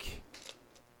 Like,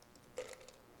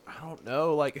 I don't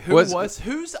know. Like,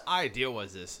 whose idea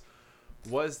was this?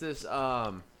 Was this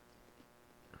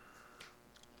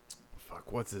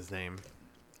what's his name?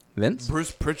 Vince?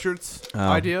 Bruce Pritchard's Oh,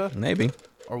 idea? Maybe.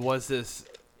 Or was this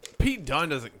Pete Dunne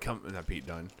doesn't come not Pete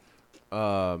Dunne.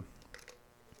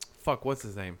 What's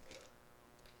his name?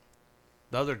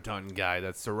 The other Dunne guy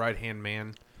that's the right hand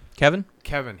man. Kevin?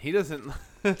 Kevin. He doesn't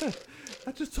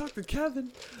I just talked to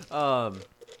Kevin.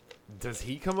 Does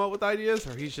he come up with ideas,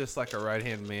 or he's just like a right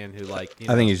hand man who like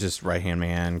I think he's just right-hand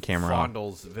man, camera.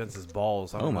 fondles Vince's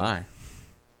balls? I don't know. my.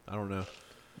 I don't know.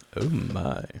 Oh,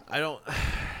 my.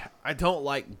 I don't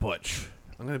like Butch.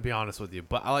 I'm gonna be honest with you,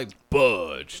 but I like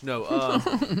Butch. No,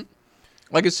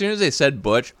 Like, as soon as they said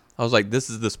Butch, I was like, this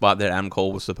is the spot that Adam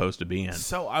Cole was supposed to be in.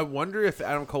 so I wonder if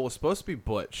Adam Cole was supposed to be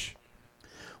Butch.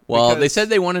 Well, they because- said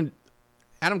they wanted...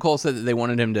 Adam Cole said that they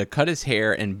wanted him to cut his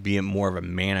hair and be more of a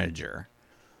manager.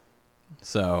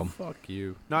 So... Fuck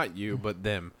you, not you, but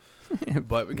them.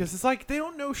 But because it's like they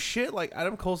don't know shit. Like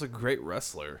Adam Cole's a great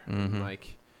wrestler.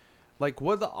 Like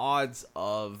what are the odds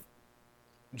of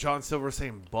John Silver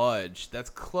saying Budge? That's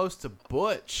close to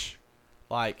Butch.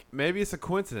 Like maybe it's a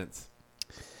coincidence,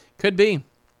 Could be.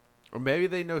 or maybe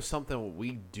they know something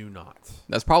we do not.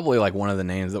 That's probably like one of the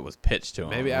names that was pitched to him.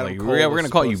 Maybe Adam like, Cole we're was going to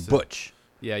call you supposed to- Butch.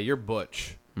 Yeah, you're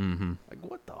Butch. Mm-hmm. Like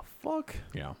what the fuck?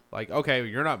 Yeah. Like okay,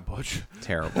 you're not Butch.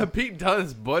 Terrible. Pete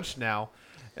Dunne's Butch now,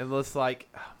 and it's like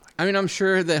I mean, I'm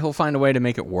sure that he'll find a way to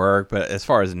make it work, but as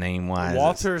far as name-wise,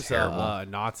 Walter's it's terrible. a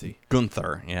Nazi.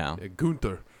 Gunther, yeah.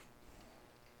 Gunther,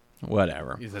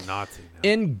 Whatever. he's a Nazi now.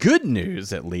 In good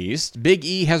news, at least, Big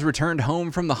E has returned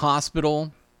home from the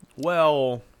hospital.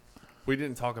 Well, we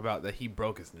didn't talk about that he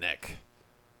broke his neck.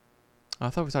 I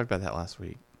thought we talked about that last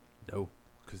week. No,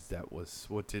 because that was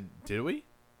what did we?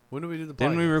 When did we do the podcast?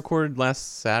 Didn't we record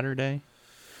last Saturday?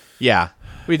 Yeah,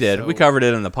 we did. So- We covered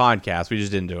it in the podcast. We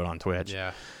just didn't do it on Twitch.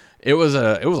 Yeah. It was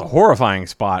a horrifying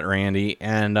spot, Randy.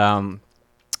 And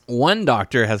one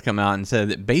doctor has come out and said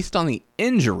that based on the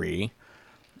injury,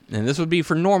 and this would be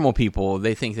for normal people,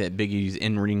 they think that Big E's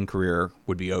in-ring career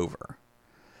would be over.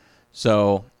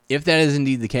 So if that is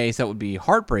indeed the case, that would be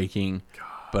heartbreaking.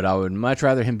 But I would much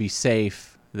rather him be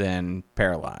safe than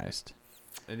paralyzed.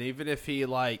 And even if he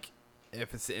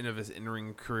if it's the end of his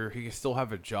in-ring career, he can still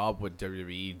have a job with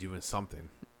WWE doing something.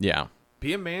 Yeah,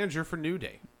 Be a manager for New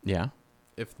Day, yeah.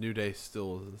 if New Day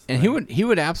still is. And he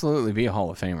would absolutely be a Hall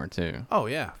of Famer too. Oh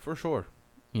yeah, for sure.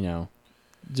 You know,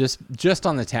 just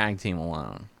on the tag team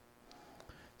alone.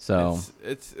 So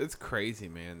It's crazy,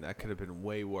 man. That could have been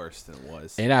way worse than it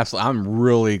was. it absolutely. I'm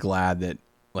really glad that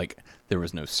like there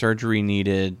was no surgery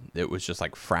needed. It was just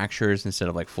like fractures instead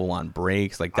of like full on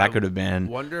breaks. Like that could have been.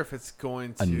 Wonder if it's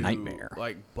going to a nightmare.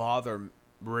 like bother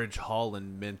Ridge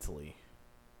Holland mentally.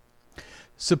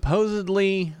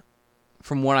 Supposedly,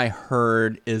 from what I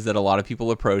heard, is that a lot of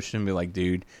people approached him and be like,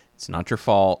 dude, it's not your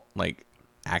fault. Like,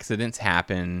 accidents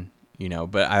happen, you know.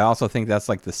 But I also think that's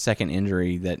like the second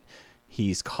injury that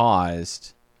he's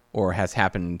caused or has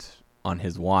happened on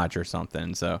his watch or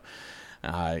something. So,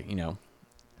 you know,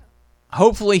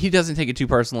 hopefully he doesn't take it too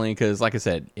personally because, like I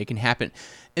said, it can happen.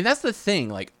 And that's the thing.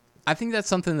 Like, I think that's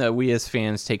something that we as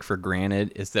fans take for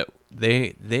granted is that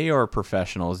they are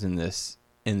professionals in this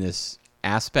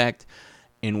aspect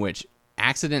in which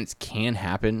accidents can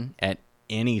happen at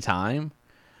any time,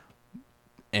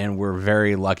 and we're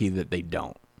very lucky that they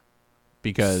don't,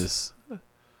 because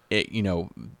it, you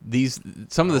know,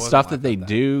 some of the stuff that they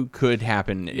do could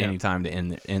happen at any time to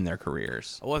end their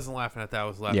careers. I wasn't laughing at that. I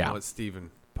was laughing at what Steven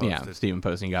posted. Yeah, Steven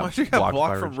posting got Why you got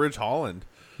blocked by from Ridge Holland?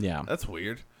 Yeah, That's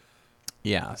weird.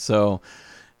 yeah. So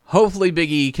hopefully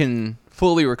Big E can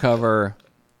fully recover.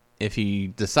 If he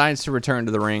decides to return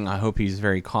to the ring, I hope he's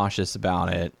very cautious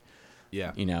about it.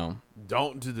 Yeah. You know,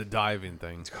 Don't do the diving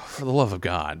thing. for the love of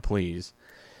God, please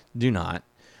do not.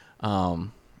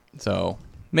 So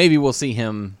maybe we'll see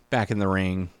him back in the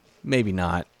ring. Maybe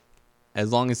not.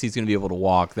 As long as he's going to be able to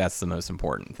walk, that's the most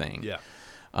important thing. Yeah.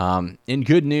 In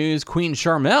good news, Queen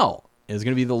Sharmell is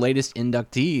going to be the latest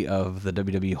inductee of the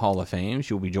WWE Hall of Fame.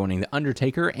 She will be joining The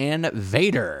Undertaker and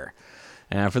Vader.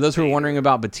 And for those who are wondering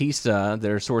about Batista,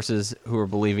 there are sources who are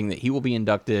believing that he will be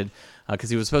inducted because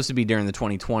he was supposed to be during the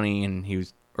 2020 and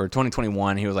or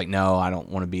 2021. He was like, no, I don't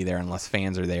want to be there unless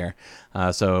fans are there.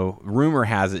 So rumor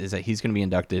has it is that he's going to be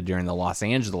inducted during the Los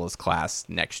Angeles class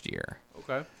next year.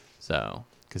 Okay. So,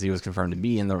 because he was confirmed to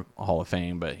be in the Hall of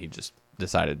Fame, but he just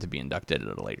decided to be inducted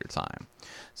at a later time.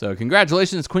 So,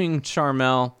 congratulations, Queen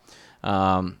Sharmell.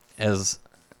 As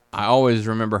I always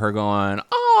remember her going,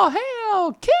 "Oh,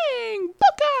 hail King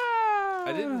Booker!"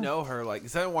 I didn't know her,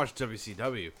 because I didn't watch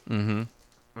WCW. Mm-hmm.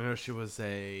 I know she was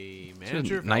a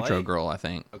manager of Nitro LA. Girl, I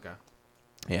think. Okay.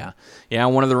 Yeah. Yeah,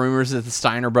 one of the rumors is that the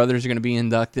Steiner brothers are going to be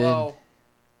inducted. Well,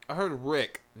 I heard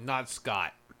Rick, not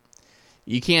Scott.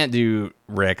 you can't do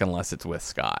Rick unless it's with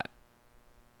Scott.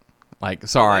 Like,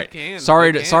 sorry, they can. sorry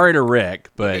They to can. sorry to Rick,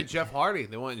 but Hey, Jeff Hardy.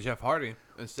 They wanted Jeff Hardy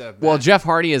instead of well, Matt. Jeff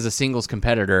Hardy as a singles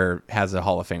competitor has a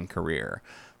Hall of Fame career.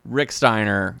 Rick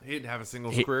Steiner, He didn't have a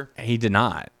singles he, career. he did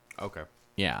not. Okay.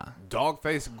 Yeah.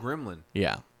 Dogface Gremlin.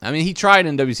 Yeah. I mean, he tried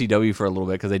in WCW for a little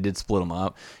bit because they did split him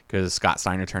up because Scott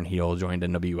Steiner turned heel, joined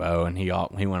NWO, and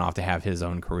he went off to have his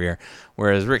own career.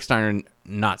 Whereas Rick Steiner,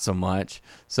 not so much.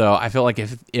 So I feel like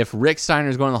if Rick Steiner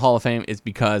is going to the Hall of Fame, it's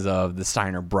because of the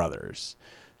Steiner brothers.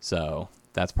 So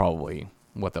that's probably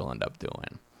what they'll end up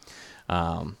doing.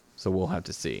 So we'll have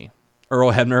to see.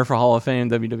 Earl Hebner for Hall of Fame,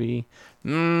 WWE.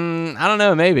 I don't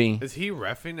know, maybe. Is he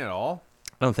reffing at all?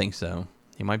 I don't think so.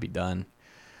 He might be done.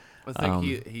 I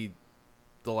think he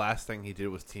the last thing he did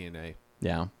was TNA.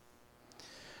 Yeah.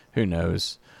 Who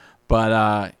knows?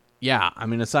 But yeah, I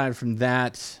mean, aside from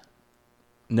that,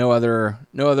 no other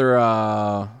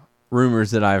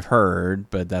rumors that I've heard,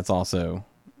 but that's also,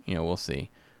 we'll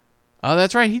see. Oh,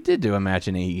 that's right. He did do a match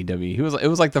in AEW. It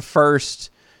was like the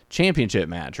first championship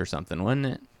match or something, wasn't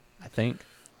it? I think.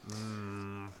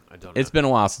 I don't know. It's been a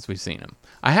while since we've seen him.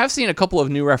 I have seen a couple of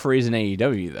new referees in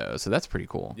AEW though, so that's pretty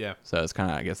cool. Yeah. So it's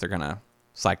kind of, I guess they're gonna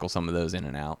cycle some of those in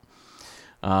and out.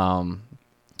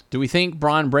 Do we think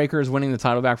Braun Breaker is winning the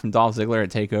title back from Dolph Ziggler at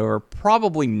TakeOver?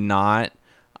 Probably not.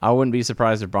 I wouldn't be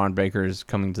surprised if Braun Breaker is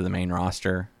coming to the main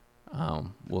roster.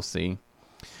 We'll see.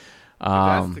 If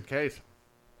that's the case,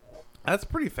 that's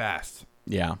pretty fast.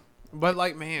 Yeah. But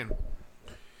like, man,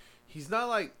 he's not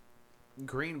like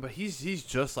Green, but he's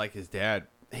just like his dad.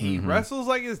 He wrestles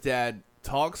like his dad,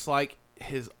 talks like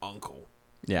his uncle.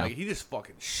 Yeah. Like he just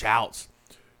fucking shouts.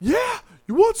 Yeah,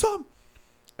 you want some?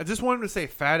 I just want him to say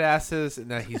fat asses and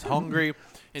that he's hungry.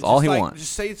 And all just, he like, wants.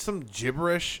 Just say some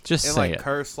gibberish. Just and say like it.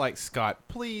 curse like Scott.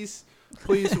 Please,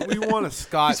 we want a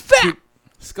Scott. He's fat!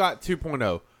 Scott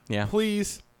 2.0. Yeah.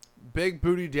 Please, Big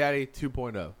Booty Daddy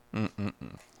 2.0.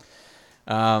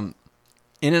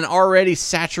 In an already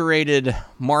saturated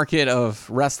market of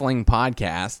wrestling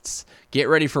podcasts, get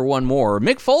ready for one more.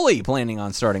 Mick Foley planning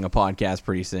on starting a podcast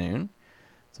pretty soon.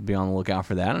 So be on the lookout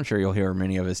for that. I'm sure you'll hear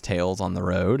many of his tales on the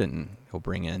road, and he'll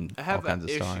bring in I all have kinds an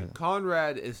of issue. stars.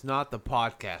 Conrad is not the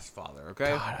podcast father,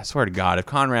 okay? God, I swear to God, if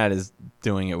Conrad is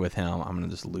doing it with him, I'm going to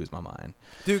just lose my mind.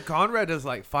 Dude, Conrad does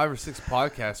like 5 or 6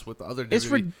 podcasts with other It's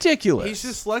WWE. ridiculous. He's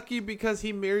just lucky because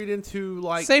he married into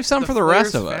like Save some for the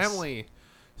rest Flair's of us. family.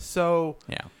 So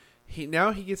Yeah. he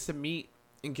gets to meet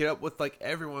and get up with like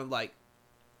everyone. Like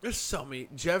there's so many.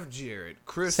 Jeff Jarrett,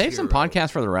 Chris. Save some Hero. podcasts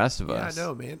for the rest of Yeah, us. I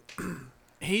know, man.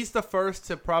 He's the first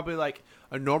to probably like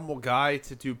a normal guy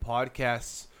to do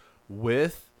podcasts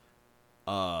with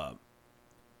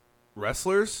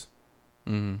wrestlers.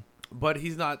 But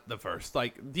he's not the first.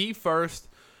 Like the first,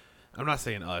 I'm not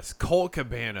saying us. Colt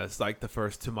Cabana is like the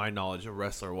first to my knowledge of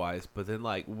wrestler wise. But then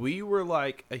like we were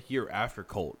like a year after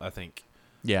Colt, I think.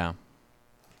 Yeah.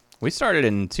 We started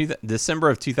in December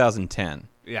of 2010.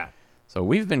 Yeah. So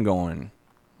we've been going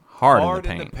hard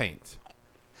in the paint. paint.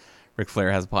 Ric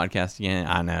Flair has a podcast again.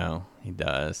 I know he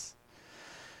does.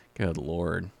 Good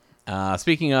Lord.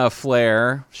 Speaking of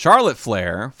Flair, Charlotte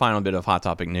Flair, final bit of Hot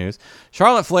Topic news.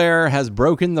 Charlotte Flair has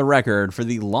broken the record for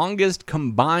the longest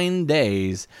combined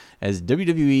days as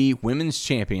WWE Women's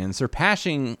Champion,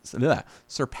 surpassing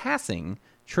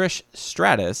Trish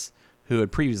Stratus, who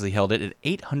had previously held it at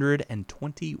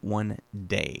 821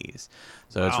 days.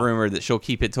 So it's rumored that she'll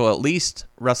keep it till at least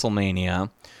WrestleMania,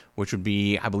 which would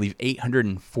be, I believe,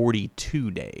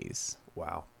 842 days,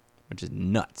 Wow. which is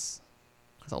nuts.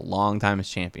 That's a long time as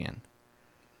champion.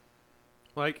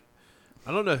 Like,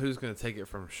 I don't know who's going to take it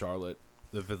from Charlotte.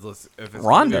 If it's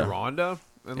Ronda. gonna be Ronda.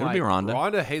 And It'll be Ronda.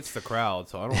 Ronda hates the crowd,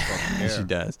 so I don't fucking care. She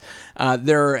does.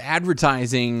 They're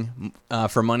advertising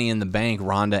for Money in the Bank,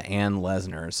 Ronda and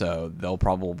Lesnar, so they'll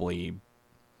probably,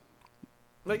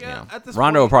 Like, at this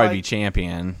Ronda point, will probably like, be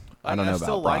champion. I don't know about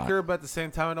still Brock. like her, but at the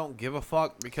same time, I don't give a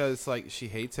fuck because like she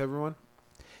hates everyone.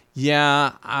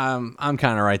 Yeah, I'm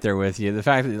kind of right there with you. The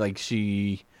fact that like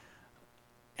she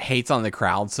hates on the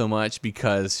crowd so much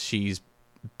because she's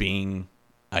being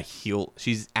a heel,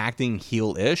 she's acting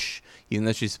heel-ish, even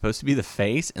though she's supposed to be the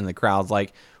face, and the crowd's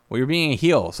like, well, you're being a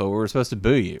heel, so we're supposed to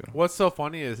boo you. What's so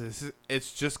funny is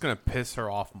it's just gonna piss her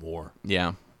off more.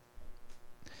 Yeah.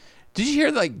 Did you hear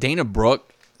like Dana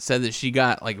Brooke said that she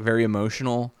got like very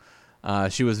emotional?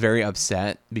 She was very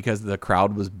upset because the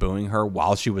crowd was booing her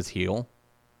while she was heel.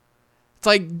 It's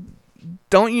like,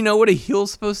 don't you know what a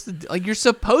heel's supposed to do? Like, you're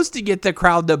supposed to get the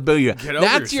crowd to boo you. Get over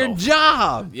That's your yourself.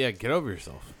 job. Yeah, get over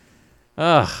yourself.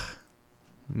 Ugh,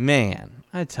 man,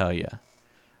 I tell you,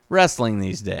 wrestling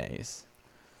these days.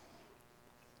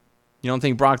 You don't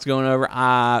think Brock's going over?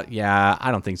 Yeah,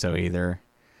 I don't think so either.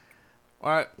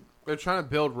 All right, they're trying to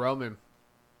build Roman,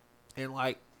 and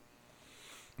like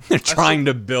They're trying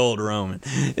to build Roman.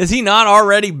 Is he not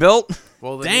already built?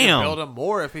 well, they Damn. need to build him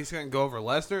more if he's going to go over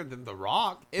Lesnar than The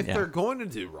Rock. If Yeah. they're going to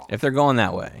do Rock, If they're going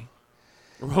that way.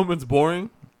 Roman's boring.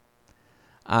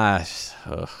 It's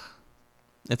a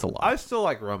lot. I still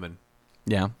like Roman.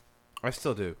 Yeah. I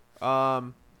still do.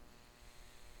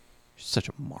 Such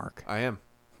a mark. I am.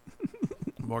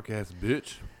 Mark ass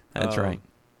bitch. That's right.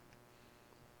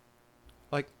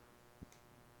 Like,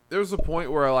 there was a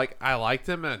point where I liked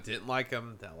him and I didn't like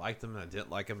him. Then I liked him and I didn't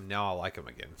like him. Now I like him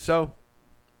again. So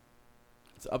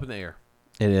it's up in the air.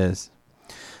 It is.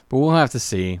 But we'll have to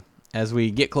see. As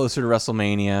we get closer to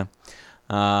WrestleMania,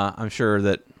 I'm sure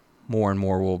that more and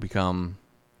more will become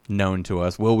known to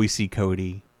us. Will we see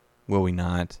Cody? Will we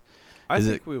not? I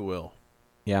think we will.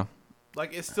 Yeah.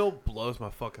 Like, it still blows my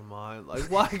fucking mind. Like,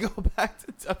 why go back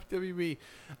to WWE?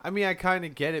 I mean, I kind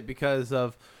of get it because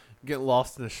of getting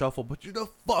lost in the shuffle, but you're the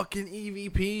fucking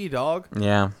EVP, dog.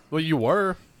 Yeah. Well, you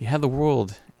were. You had the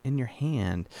world in your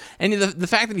hand. And the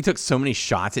fact that he took so many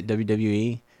shots at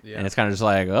WWE, Yeah. and it's kind of just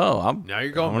like, oh, Now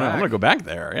you're going I'm back. going to go back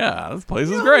there. Yeah, this place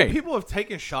You is know how many great. people have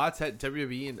taken shots at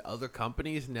WWE and other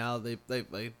companies. Now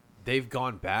they've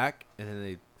gone back and then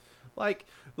they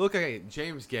look at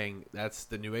James Gang. That's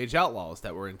the New Age Outlaws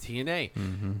that were in TNA.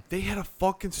 Mm-hmm. They had a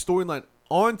fucking storyline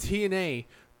on TNA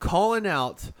calling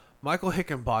out Michael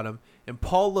Hickenbottom and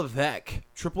Paul Levesque,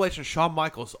 Triple H and Shawn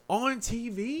Michaels on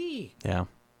TV, Yeah.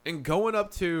 and going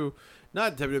up to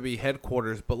not WWE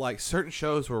headquarters, but like certain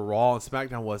shows where Raw and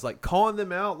SmackDown was, like calling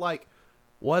them out, like,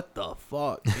 what the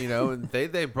fuck, you know? And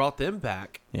they brought them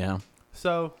back. Yeah.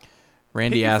 So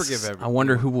Randy Can you forgive asks, everything? I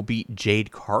wonder who will beat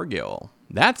Jade Cargill.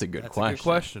 That's a good that's question. a good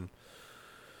question.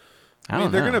 I I mean,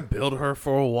 don't they're know. gonna build her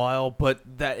for a while, but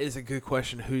that is a good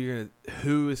question.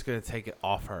 Who is gonna take it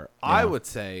off her? I would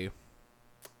say,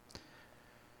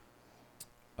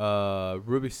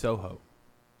 Ruby Soho.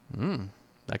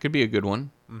 That could be a good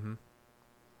one. Mm-hmm.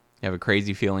 I have a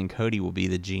crazy feeling Cody will be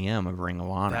the GM of Ring of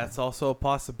Honor. That's also a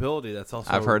possibility. That's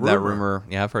also I've a heard that rumor.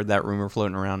 Yeah, I've heard that rumor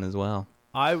floating around as well.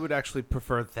 I would actually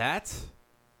prefer that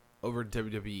over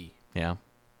WWE. Yeah.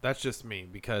 That's just me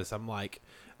because I'm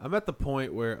at the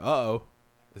point where,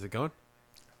 is it going?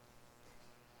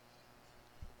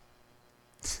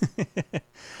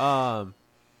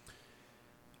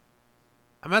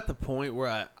 I'm at the point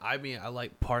where I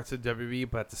like parts of WWE,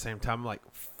 but at the same time I'm like,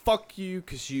 fuck you,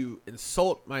 because you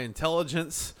insult my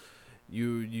intelligence.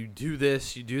 You do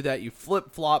this, you do that, you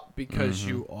flip flop because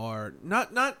you are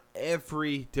not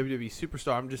every WWE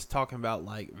superstar. I'm just talking about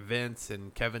like Vince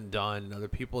and Kevin Dunn and other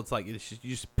people. It's like you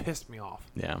just pissed me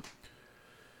off. Yeah.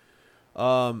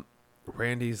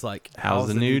 Randy's like, How's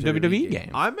the new WWE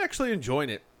game? I'm actually enjoying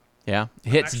it. Yeah.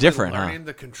 I'm Hits actually different, huh? learning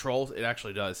the controls. It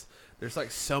actually does. There's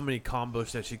like so many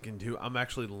combos that you can do. I'm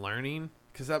actually learning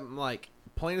because I'm like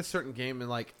playing a certain game and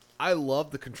like I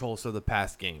love the controls of the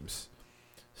past games.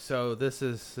 So this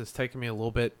is taking me a little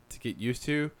bit to get used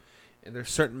to. And there's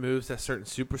certain moves that certain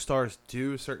superstars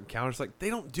do, certain counters. Like, they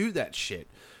don't do that shit.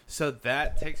 So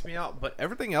that takes me out. But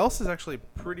everything else is actually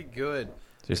pretty good. So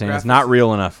you're saying it's not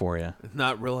real enough for you.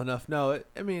 Not real enough. No,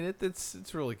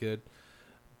 it's really good.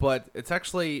 But it's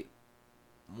actually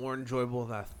more enjoyable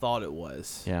than I thought it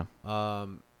was. Yeah. I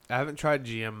haven't tried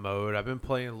GM mode. I've been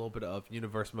playing a little bit of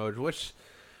Universe mode, which...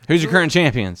 Who's your current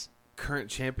champions? Current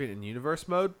champion in Universe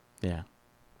mode? Yeah.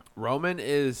 Roman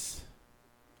is...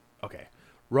 Okay.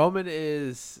 Roman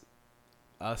is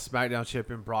SmackDown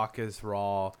champion. Brock is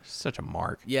Raw. Such a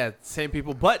mark. Yeah, same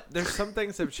people. But there's some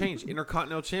things that have changed.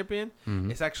 Intercontinental champion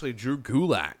is actually Drew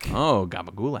Gulak. Oh,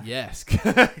 Gabagula. Yes.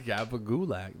 Gabba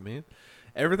Gulak, man.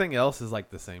 Everything else is like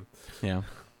the same. Yeah.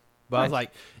 But I was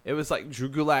like, it was like Drew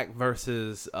Gulak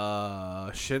versus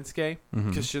Shinsuke.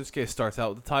 Because Shinsuke starts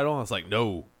out with the title. I was like,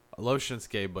 no. I love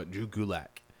Shinsuke, but Drew Gulak,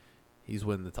 he's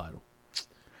winning the title.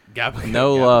 No Gabba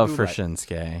love for Gulak.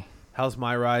 Shinsuke. How's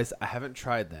My Rise? I haven't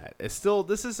tried that. It's still,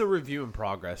 this is a review in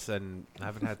progress, and I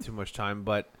haven't had too much time,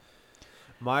 but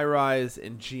My Rise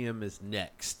and GM is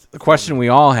next. The question we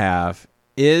all have,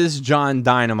 is John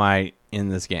Dynamite in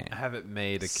this game? I haven't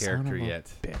made a Son character of a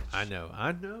yet. bitch. I know.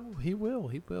 He will.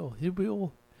 He's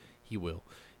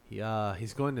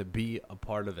going to be a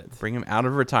part of it. Bring him out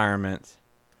of retirement.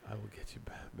 I will get you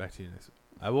back to you next week.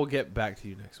 I will get back to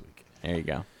you next week. There you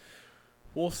go.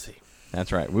 We'll see.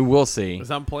 That's right. We will see.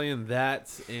 Because I'm playing that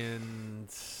in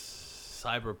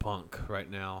Cyberpunk right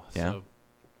now. Yeah. So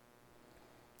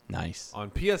Nice. on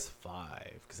PS5,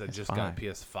 because I just got a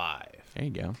PS5. PS5. There you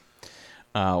go.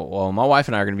 Well, my wife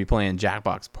and I are going to be playing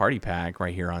Jackbox Party Pack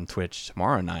right here on Twitch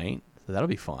tomorrow night. so that'll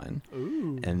be fun.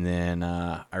 Ooh. And then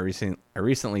I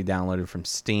recently downloaded from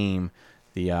Steam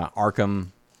the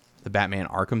Batman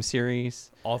Arkham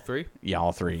series. All three? Yeah,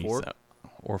 all three.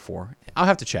 Or four. I'll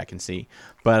have to check and see.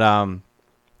 But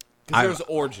because there's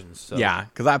Origins. So. Yeah,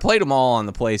 because I played them all on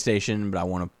the PlayStation, but I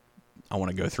want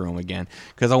to go through them again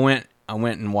because I went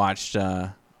and watched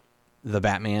the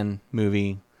Batman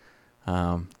movie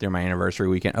during my anniversary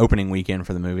weekend, opening weekend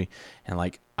for the movie, and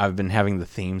like I've been having the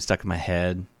theme stuck in my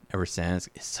head ever since.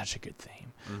 It's such a good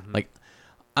theme. Mm-hmm. Like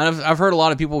I've heard a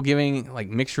lot of people giving like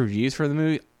mixed reviews for the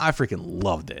movie. I freaking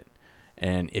loved it.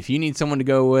 And if you need someone to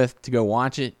go with to go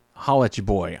watch it, holla at your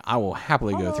boy. I will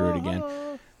happily go through it again.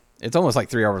 It's almost like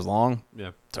 3 hours long.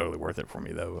 Yeah, totally worth it for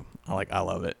me though. I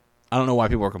love it. I don't know why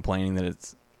people are complaining that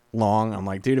it's long. I'm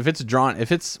like, dude, if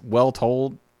it's well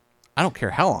told, I don't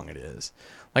care how long it is.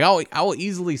 Like I will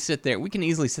easily sit there. We can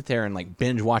easily sit there and like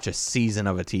binge watch a season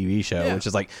of a TV show, which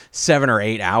is like 7 or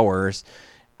 8 hours.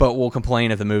 But we'll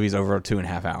complain if the movie's over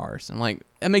 2.5 hours. I'm like,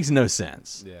 that makes no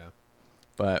sense. Yeah.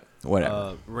 But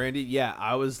whatever. Randy, yeah,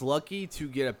 I was lucky to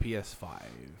get a PS5.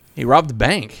 He robbed the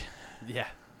bank. Yeah.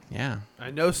 Yeah.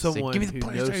 I know someone Give me the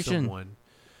who knows PlayStation. someone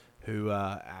who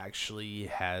actually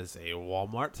has a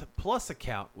Walmart Plus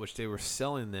account, which they were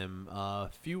selling them a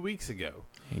few weeks ago.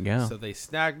 There you go. So they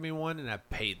snagged me one, and I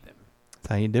paid them. That's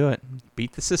how you do it.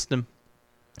 Beat the system.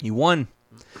 You won.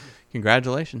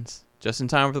 Congratulations. Just in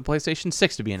time for the PlayStation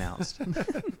 6 to be announced.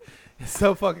 It's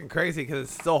so fucking crazy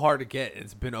because it's so hard to get.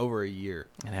 It's been over a year.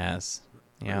 It has.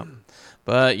 Yeah.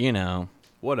 But,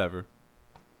 Whatever.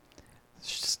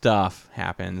 Stuff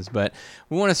happens. But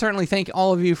we want to certainly thank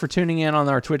all of you for tuning in on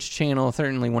our Twitch channel.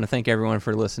 Certainly want to thank everyone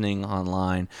for listening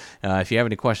online. If you have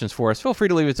any questions for us, feel free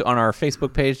to leave it on our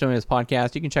Facebook page, WNS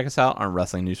Podcast. You can check us out on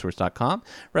WrestlingNewsSource.com,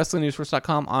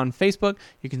 WrestlingNewsSource.com on Facebook.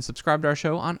 You can subscribe to our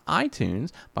show on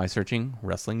iTunes by searching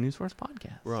Wrestling News Source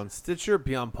Podcast. We're on Stitcher,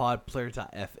 Beyond Pod,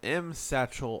 Player.fm,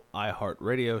 Satchel,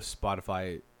 iHeartRadio,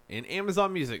 Spotify, and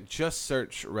Amazon Music. Just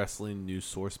search Wrestling News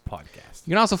Source Podcast.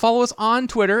 You can also follow us on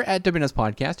Twitter at WNS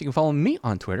Podcast. You can follow me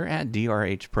on Twitter at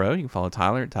DRHPro. You can follow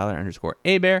Tyler at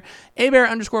Tyler_Abear,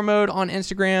 Abear_mode on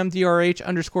Instagram,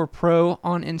 DRH_pro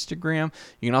on Instagram.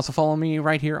 You can also follow me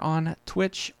right here on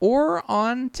Twitch or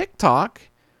on TikTok,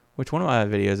 which one of my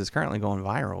videos is currently going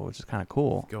viral, which is kind of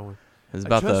cool. It's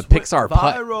about the Pixar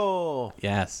viral. putt.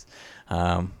 Yes.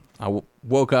 I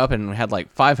woke up and had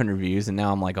like 500 views, and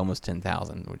now I'm like almost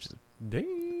 10,000, which is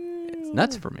it's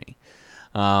nuts for me.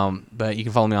 But you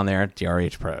can follow me on there at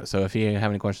DRH Pro. So if you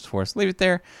have any questions for us, leave it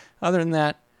there. Other than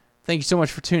that, thank you so much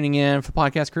for tuning in. For the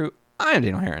podcast crew, I am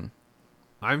Daniel Herron.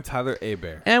 I'm Tyler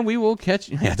Abear. And we will catch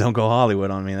you. Yeah, don't go Hollywood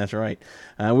on me. That's right.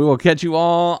 We will catch you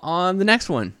all on the next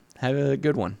one. Have a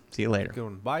good one. See you later. Good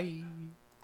one. Bye.